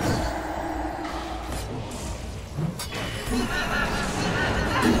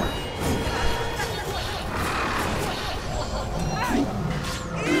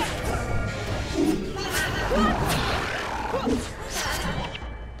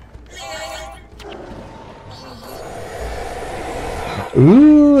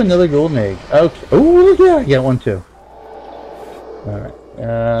 Ooh, another golden egg. Okay. Oh, look at that. I got one too. Alright.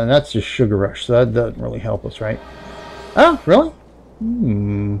 That's just sugar rush, so that doesn't really help us, right? Oh, really?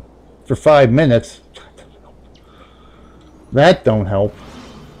 For 5 minutes. That don't help.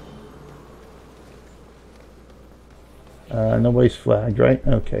 Nobody's flagged, right?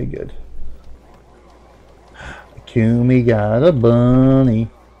 Okay, good. Kumi got a bunny.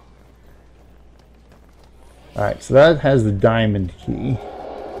 Alright, so that has the diamond key.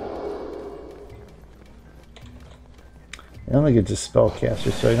 I don't think it's a spellcaster,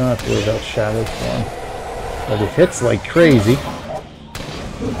 so I don't have to worry about shadow form. But it hits like crazy.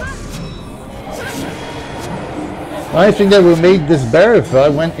 I think that would have made this better if I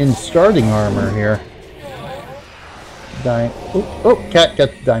went in starting armor here. Oh, cat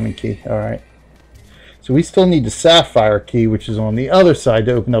got the diamond key. Alright. So we still need the sapphire key, which is on the other side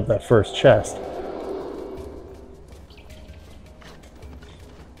to open up that first chest.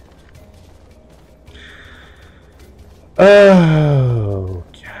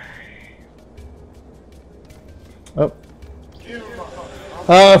 Okay. Oh.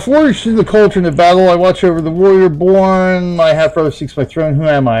 Forged in the cauldron of battle, I watch over the warrior born. My half-brother seeks my throne. Who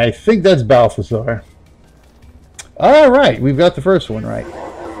am I? I think that's Balthazar. Alright, we've got the first one right.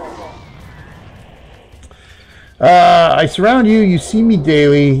 I surround you, you see me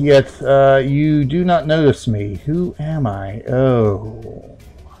daily, yet you do not notice me. Who am I? Oh.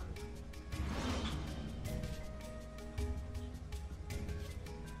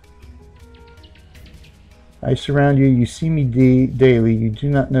 I surround you. You see me daily. You do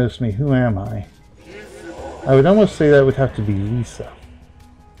not notice me. Who am I? I would almost say that would have to be Lisa.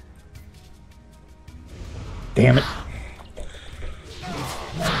 Damn it.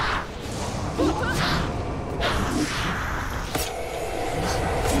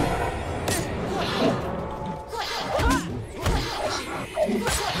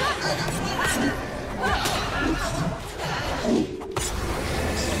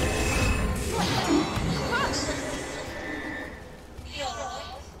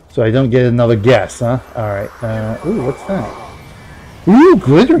 So I don't get another guess, huh? Alright. Ooh, what's that? Ooh,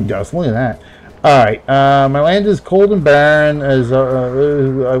 glittering dust. Look at that. Alright. My land is cold and barren as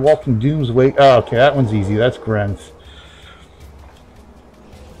I walk in Doom's wake. Oh, okay. That one's easy. That's Grenth.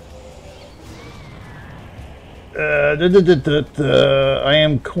 I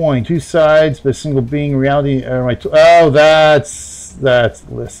am coin. Two sides, but a single being. Reality. Oh, that's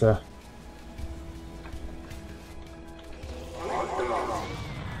Lissa.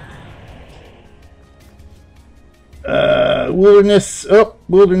 Wilderness. Oh,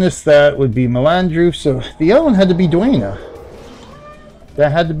 wilderness. That would be Melandru. So the other one had to be Dwayna.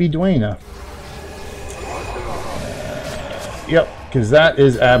 That had to be Dwayna. Yep, because that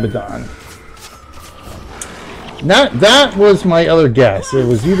is Abaddon. That was my other guess. It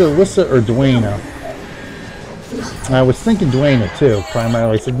was either Lissa or Dwayna. I was thinking Dwayna too,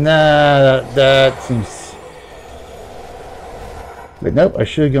 primarily. I said, nah, that seems... But nope, I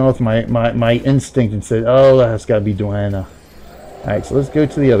should have gone with my instinct and said, oh, that's got to be Dwayna. Alright, so let's go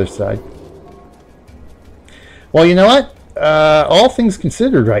to the other side. Well, you know what? All things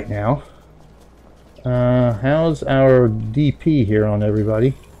considered right now, how's our DP here on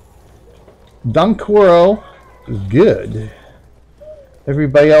everybody? Dunkoro is good.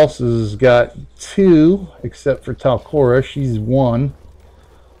 Everybody else has got 2, except for Talcora. She's 1.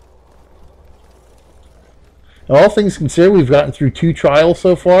 All things considered, we've gotten through 2 trials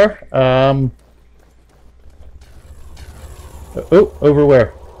so far. Oh, over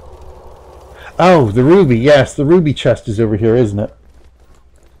where? Oh, the ruby. Yes, the ruby chest is over here, isn't it?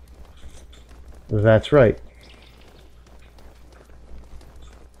 That's right.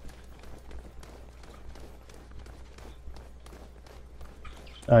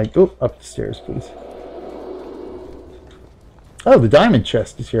 Go up the stairs, please. Oh, the diamond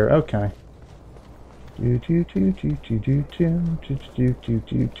chest is here. Okay. So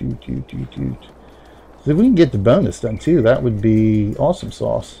if we can get the bonus done too, that would be awesome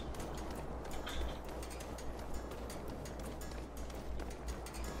sauce.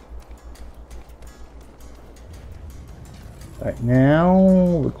 Alright,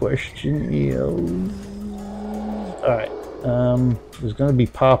 now the question is... Alright, there's going to be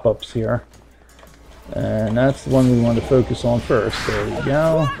pop-ups here. And that's the one we want to focus on first. There we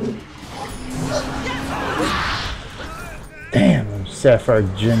go. Damn, Sapphire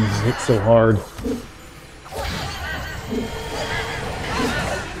Gem hit so hard.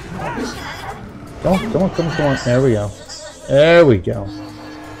 Come on. There we go. There we go.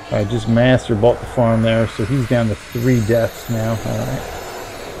 Alright, just Master bought the farm there, so he's down to 3 deaths now. Alright.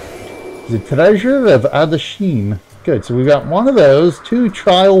 The Treasure of Adashim. Good, so we've got one of those, 2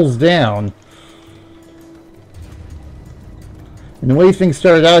 trials down. And the way things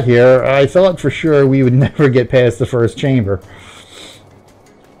started out here, I thought for sure we would never get past the first chamber.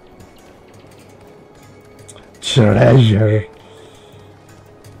 Treasure.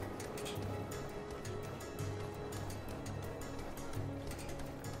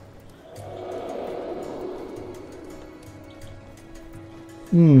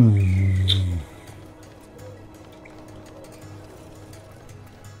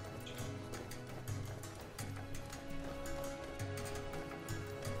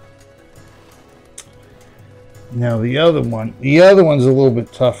 Now the other one's a little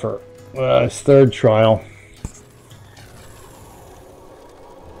bit tougher. It's 3rd trial.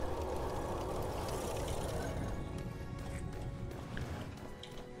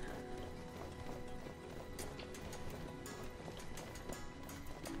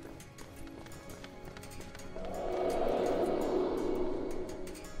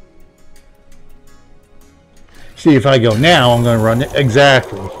 See, if I go now, I'm going to run it.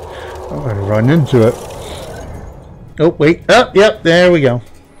 Exactly. I'm going to run into it. Oh, wait. Oh, yep, there we go.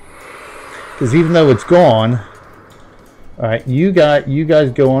 Because even though it's gone... Alright, you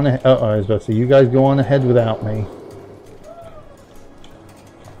guys go on ahead. I was about to say, you guys go on ahead without me.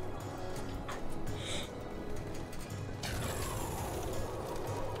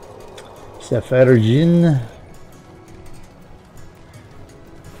 Sepharjin.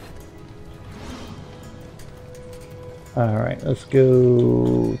 Alright, let's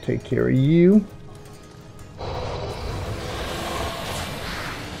go take care of you.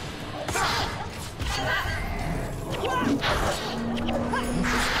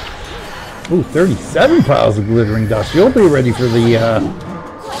 Ooh, 37 piles of glittering dust. You'll be ready for the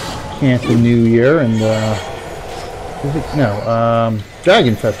Canton New Year and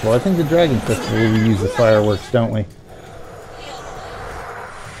Dragon Festival. I think the Dragon Festival we use the fireworks, don't we?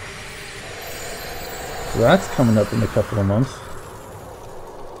 So that's coming up in a couple of months.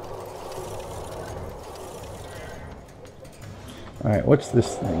 Alright, what's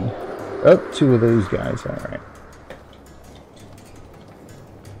this thing? Oh, 2 of those guys, alright.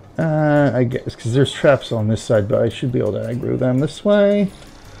 I guess, because there's traps on this side, but I should be able to aggro them this way.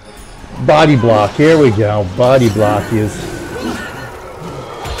 Body block, here we go. Body block is...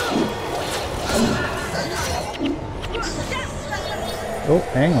 Oh,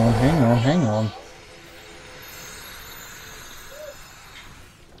 hang on, hang on, hang on.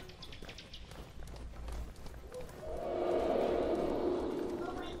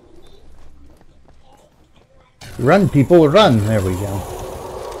 Run, people, run! There we go.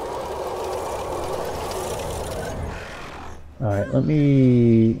 Alright, let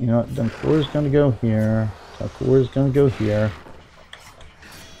me... You know what, dump 4 is going to go here. Dump 4 is going to go here.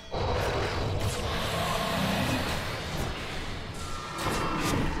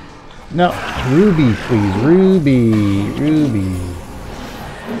 No, Ruby, please. Ruby. Ruby.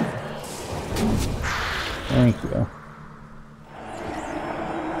 Thank you.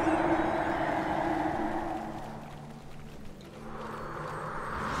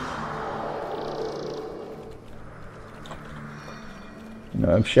 No,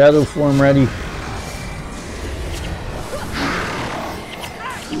 I'm shadow form ready.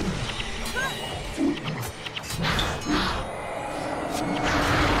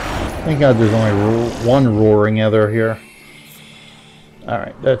 Thank God there's only one roaring other here.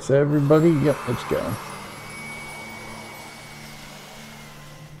 Alright, that's everybody. Yep, let's go.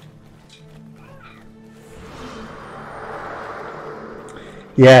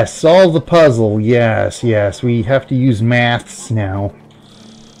 Yes, solve the puzzle. Yes, yes. We have to use maths now.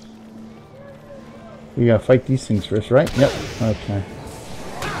 We gotta fight these things first, right? Yep. Okay.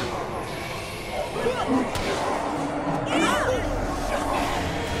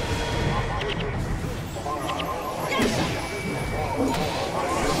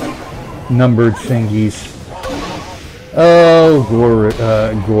 Numbered thingies. Oh,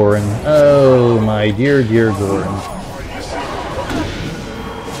 Gorin. Oh, my dear, dear Gorin.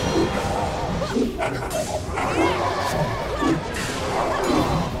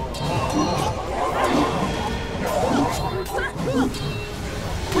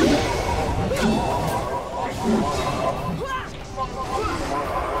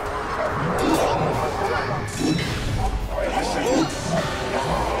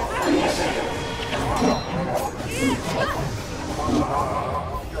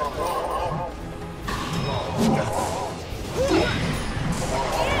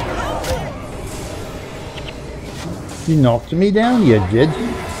 You knocked me down, you did.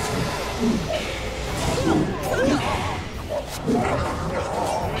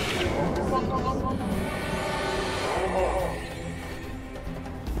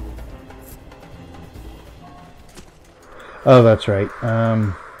 Oh, that's right.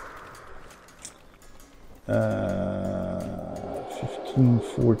 15,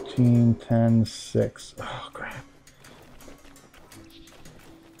 14, 10, 6. Oh, crap.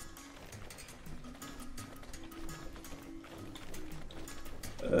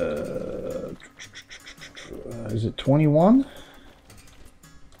 Is it 21?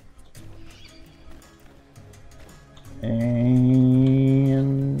 And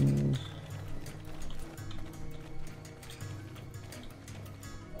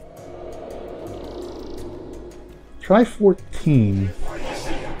try 14.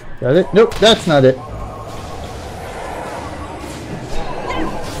 Got it? Nope, that's not it.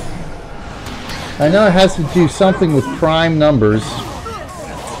 I know it has to do something with prime numbers.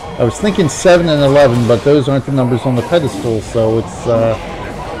 I was thinking 7 and 11, but those aren't the numbers on the pedestal, so it's,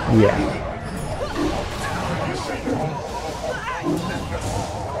 yeah.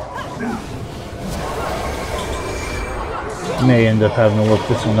 May end up having to look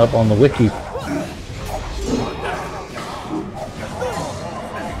this one up on the wiki.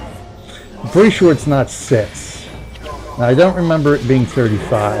 I'm pretty sure it's not 6. Now, I don't remember it being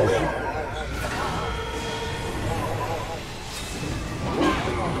 35.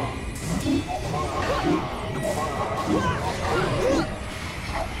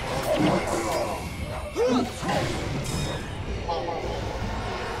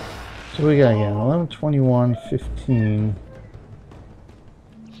 So we got again 11, 21, 15.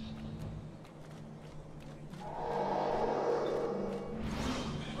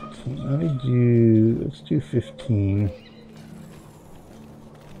 Let's do 15.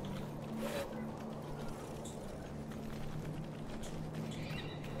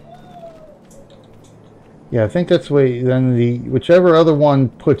 Yeah, I think that's the way. Then the whichever other one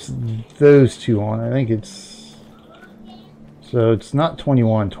puts those two on. I think it's so it's not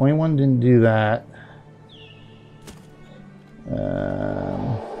 21. 21 didn't do that.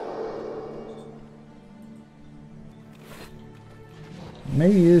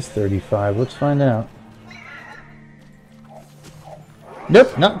 Maybe it is 35. Let's find out.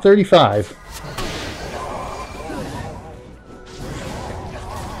 Nope, not 35.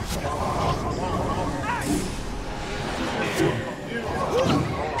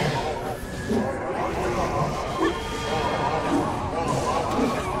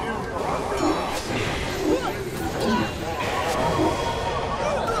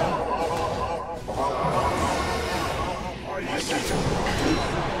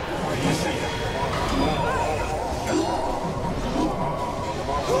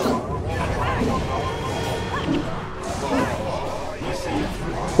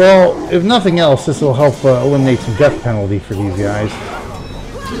 Well, if nothing else, this will help eliminate some death penalty for these guys.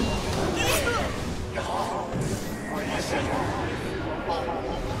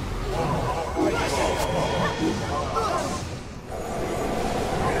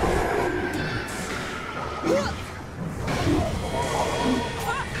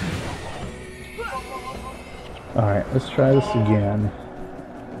 Alright, let's try this again.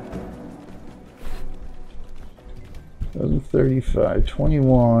 35,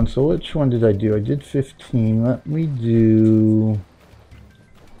 21. So which one did I do? I did 15. Let me do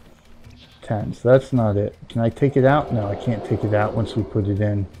 10. So that's not it. Can I take it out? No, I can't take it out once we put it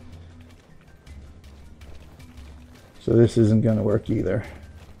in. So this isn't going to work either.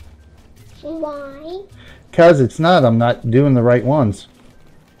 Why? Because it's not. I'm not doing the right ones.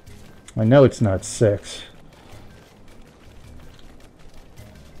 I know it's not 6.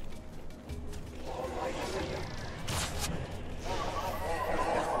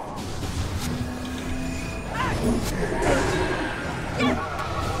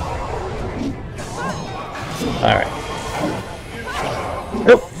 Alright.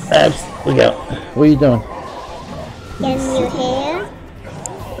 Oh, abs, look out. What are you doing? Getting your hair?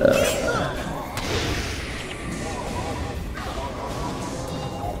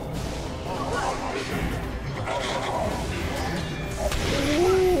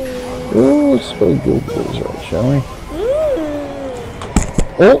 Oh, let's go good those right, shall we?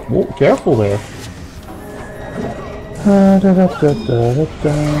 Oh, careful there. Happy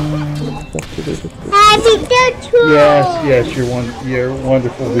the troll. Yes, you're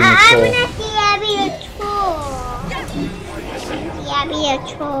wonderful being a troll. I wanna see Abby a troll. Abby a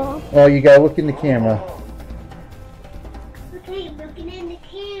troll. Oh, you gotta look in the camera. Okay, looking in the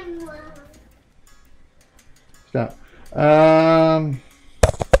camera. Stop.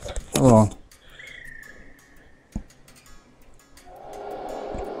 Hold on.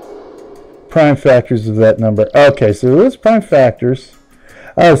 Prime factors of that number. Okay, so those prime factors.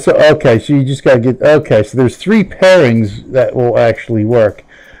 Oh, so okay, so you just gotta get. Okay, so there's 3 pairings that will actually work.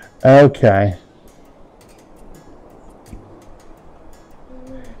 Okay.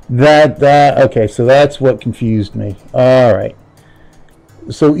 Okay, so that's what confused me. All right.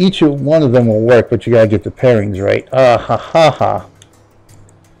 So each one of them will work, but you gotta get the pairings right. Ha ha ha.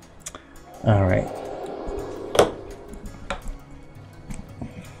 All right.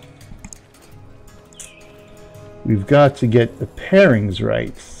 We've got to get the pairings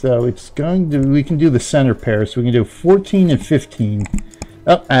right. So it's going to, we can do the center pair. So we can do 14 and 15.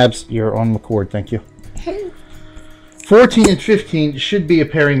 Oh, abs, you're on the cord. Thank you. 14 and 15 should be a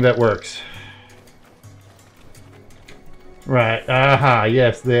pairing that works. Right. Aha.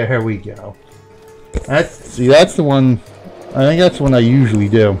 Yes, there we go. That's the one. I think that's the one I usually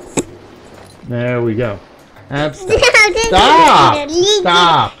do. There we go. Stop!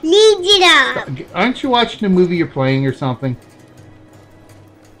 Stop! Leave it up. Aren't you watching a movie you're playing or something?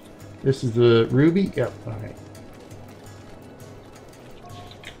 This is the ruby? Yep, alright.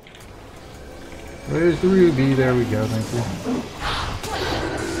 Where's the ruby? There we go, thank you.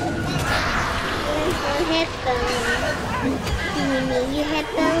 Where's your headphones? Do you need your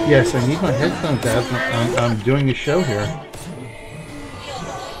headphones? Yes, I need my headphones, Abs. I'm doing a show here.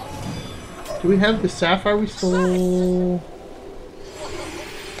 Do we have the sapphire we stole?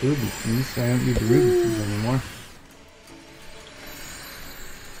 Ruby keys. I don't need the ruby keys anymore.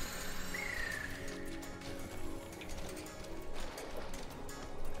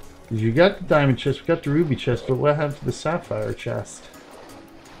 You got the diamond chest, we got the ruby chest, but what happened to the sapphire chest?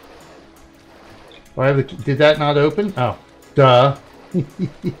 Why did that not open? Oh, duh.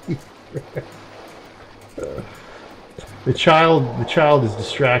 The child is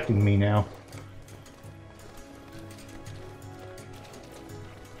distracting me now.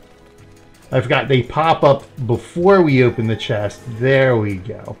 I forgot they pop up before we open the chest. There we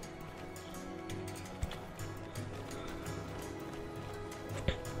go.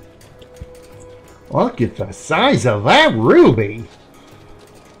 Look at the size of that ruby.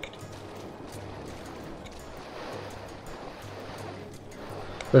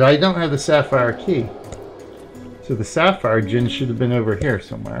 But I don't have the sapphire key. So the sapphire gem should have been over here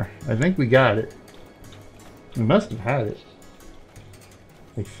somewhere. I think we got it. We must have had it.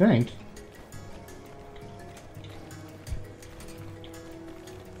 I think.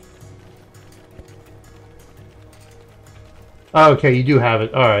 Oh, okay, you do have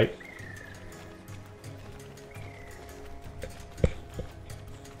it. Alright.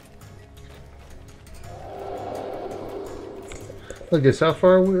 Look at this, how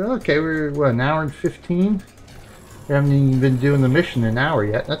far we okay, we're what, an hour and 15? We haven't even been doing the mission an hour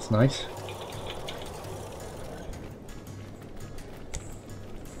yet. That's nice.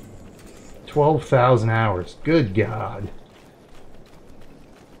 $12,000 hours. Good God.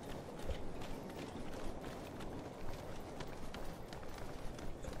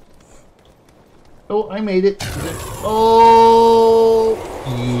 Oh, I made it. Oh,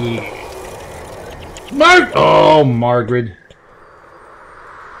 yeah. Margaret.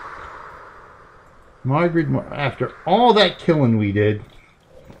 Margaret, after all that killing we did.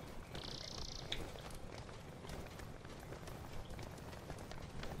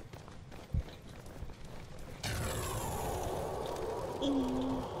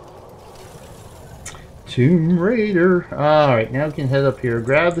 Tomb Raider. Alright, now we can head up here,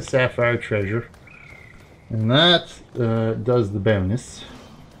 grab the sapphire treasure. And that does the bonus.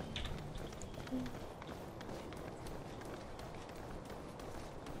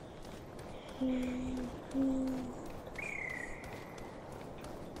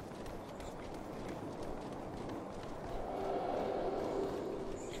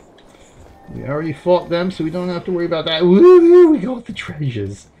 We already fought them, so we don't have to worry about that. Woo! We got the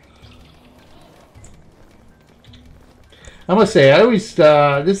treasures. I must say, I always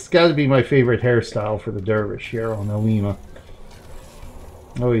this has got to be my favorite hairstyle for the Dervish here on Alima.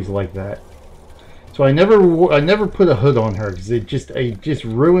 I always like that. So I never put a hood on her because it just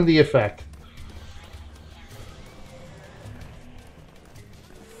ruined the effect.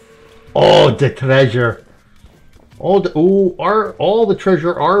 Oh, the treasure! All the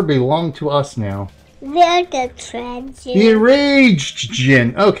treasure belong to us now. Where's the treasure? The enraged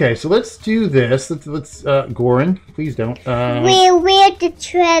Jinn. Okay, so let's do this. Let's Goran, please don't. Where's the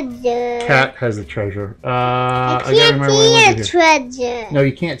treasure? Cat has the treasure. I can't see the treasure. No,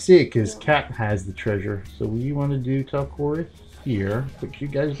 you can't see it because Cat has the treasure. So what you want to do, Talcora, here. Put you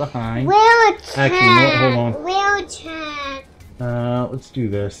guys behind. Where Cat? Actually, no, hold on. Where Cat? Let's do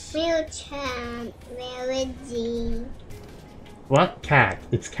this. Where Cat? Where is he? What? Cat.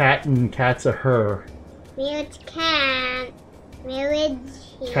 It's Cat and Cat's a her. Where's Cat? Where is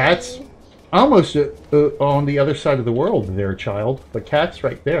he? Cat's almost on the other side of the world there, child. But Cat's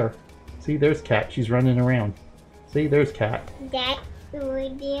right there. See, there's Cat. She's running around. See, there's Cat.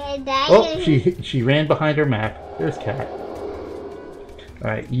 Oh, she ran behind her map. There's Cat.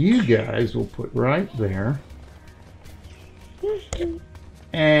 Alright, you guys will put right there.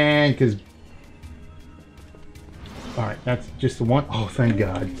 And because... Alright, that's just the one. Oh, thank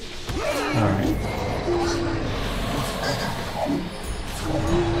God. Alright.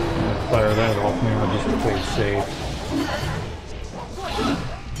 Fire that off now just to play safe.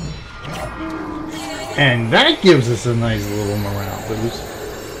 And that gives us a nice little morale boost.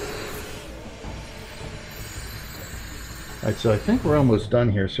 Alright, so I think we're almost done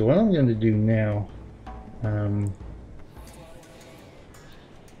here. So what I'm going to do now...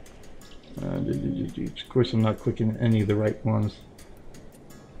 of course, I'm not clicking any of the right ones.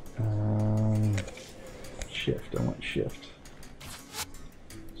 Shift. I want shift.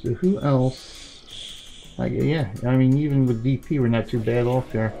 So who else? Yeah. I mean, even with DP, we're not too bad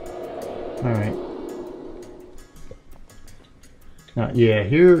off there. All right. Now, yeah,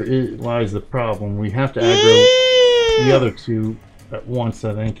 here lies the problem. We have to aggro the other two at once,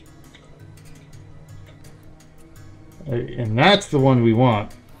 I think. And that's the one we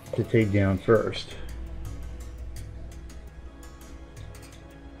want to take down first.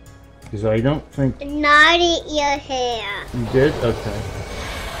 Because I don't think... Not eat your hair. You did? Okay.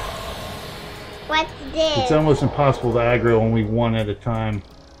 What's this? It's almost impossible to aggro only one at a time.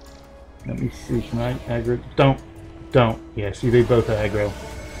 Let me see, can I aggro? Don't. Yeah, see, they both aggro.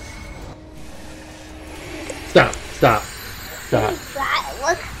 Stop.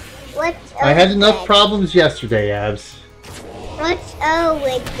 What's I had enough problems yesterday, Abs. What's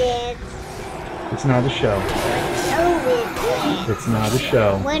with this? It's not a show. What's with this? It's not a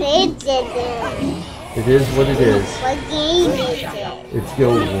show. What is it then? It is what it is. What game is it? It's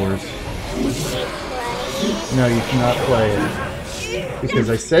Guild Wars. No, you cannot play it. Because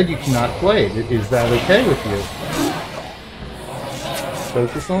I said you cannot play it. Is that okay with you?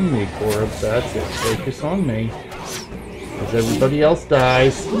 Focus on me, Cora. That's it. Focus on me. As everybody else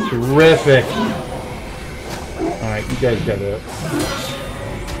dies. Terrific. Alright, you guys got it.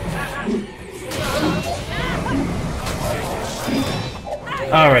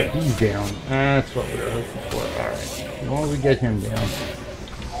 Alright, he's down. That's what we were looking for. Alright. As long as we get him down.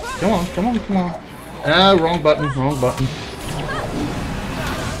 Come on, come on, come on. Ah, wrong button, wrong button.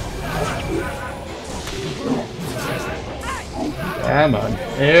 Come on.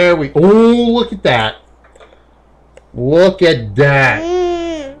 There we... Oh, look at that. Look at that.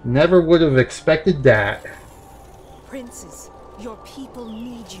 Never would have expected that. Princess, your people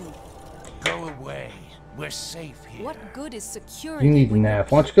need you. Go away. We're safe here. What good is security? You need a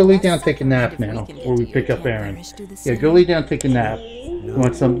nap. Why don't you go lay down and take a nap now, or we pick up Aaron. Yeah, go lay down and take a nap. You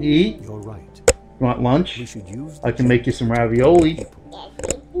want something to eat? You're right. You want lunch? We should use I can make you some ravioli.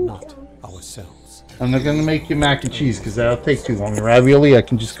 not ourselves. I'm not going to make you mac and cheese because that'll take too long. The ravioli I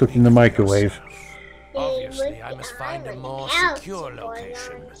can just cook in the microwave. Obviously, I must find a more secure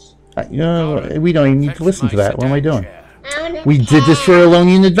location. You know, we don't even need to listen to that. What am I doing? I want a We did this for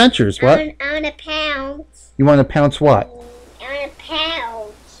Alonian Adventures. What? I want a pounce. You want to pounce what? I want a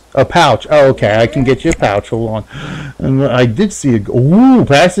pounce. A pouch. Oh, okay. I can get you a pouch. Hold on. And I did see a... Ooh,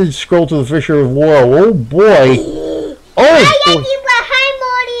 passage scroll to the Fisher of War. Oh, boy. Oh, I got boy. you behind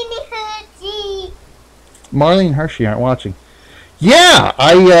Marty and Hershey. Marley and Hershey aren't watching. Yeah,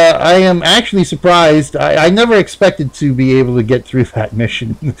 I am actually surprised. I never expected to be able to get through that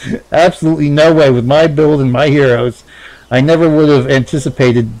mission. Absolutely no way. With my build and my heroes, I never would have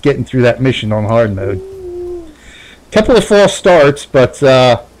anticipated getting through that mission on hard mode. Couple of false starts, but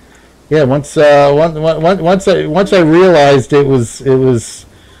yeah, once I realized it was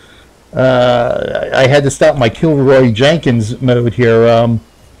I had to stop my Kilroy Jenkins mode here.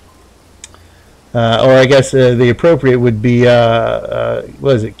 Or I guess the appropriate would be,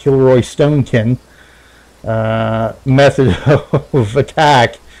 what is it, Kilroy Stonekin method of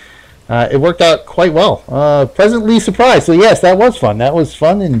attack. It worked out quite well. Pleasantly surprised. So yes, that was fun. That was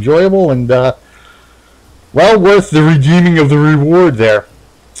fun and enjoyable and well worth the redeeming of the reward there.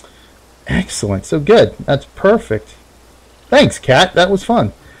 Excellent. So good. That's perfect. Thanks, Kat. That was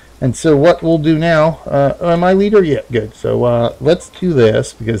fun. And so what we'll do now, am I leader? Yeah, good. So let's do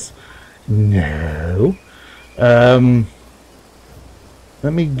this because... No. Let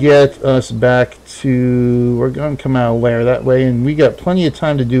me get us back to... We're going to come out of lair that way, and we got plenty of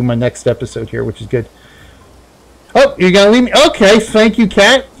time to do my next episode here, which is good. Oh, you're going to leave me? Okay, thank you,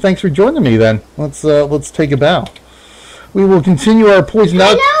 Kat. Thanks for joining me, then. Let's take a bow. We will continue our poison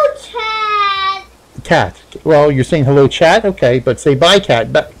out... Hello, Chad. Cat. Well, you're saying hello, chat? Okay, but say bye,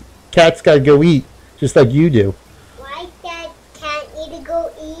 Cat. Cat's got to go eat, just like you do. Why Dad can't you to go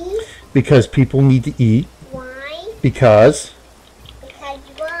eat? Because people need to eat. Why? Because. Because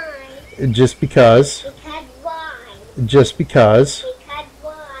why? Just because. Because why? Just because. Because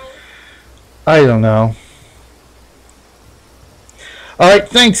why? I don't know. Alright,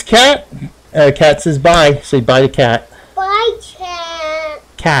 thanks, Cat. Cat says bye. Say bye to Cat. Bye, Chad.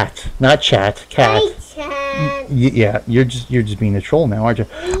 Cat, not chat. Cat. Bye, Chad. Yeah, you're just being a troll now, aren't you?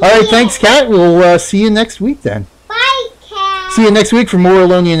 Alright, thanks, Cat. We'll see you next week then. Bye, Cat. See you next week for more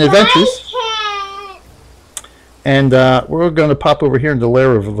Alonian Adventures. Bye, Cat. And we're going to pop over here in the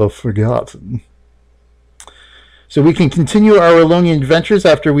Lair of the Forgotten. So we can continue our Alonian Adventures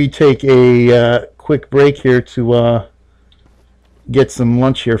after we take a quick break here to get some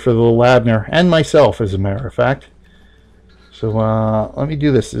lunch here for the little Abner and myself, as a matter of fact. So let me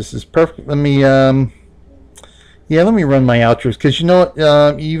do this. This is perfect. Let me let me run my outros, because you know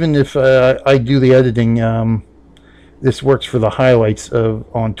what? Even if I do the editing, this works for the highlights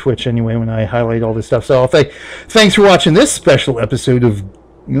on Twitch anyway when I highlight all this stuff. So I'll say thanks for watching this special episode of,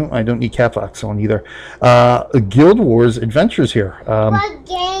 I don't need cat box on either, Guild Wars Adventures here. What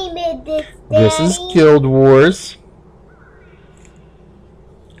game is this, This is Daddy? Guild Wars.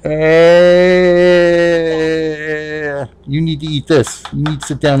 You need to eat this. You need to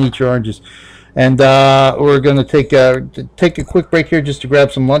sit down and eat your oranges. And we're going to take a quick break here just to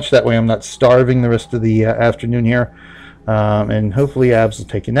grab some lunch. That way I'm not starving the rest of the afternoon here. And hopefully Abs will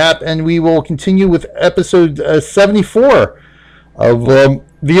take a nap. And we will continue with episode 74 of the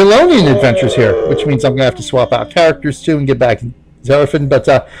Alonian Adventures here, which means I'm going to have to swap out characters too and get back in Zarafin. But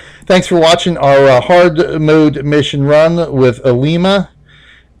thanks for watching our hard mode mission run with Alima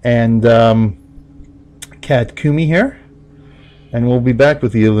and Cat Kumi here. And we'll be back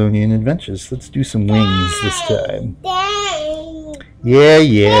with the Elunian Adventures. Let's do some wings this time. Dang. Yeah,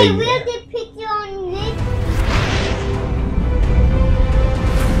 yeah, Hey, yeah. where's the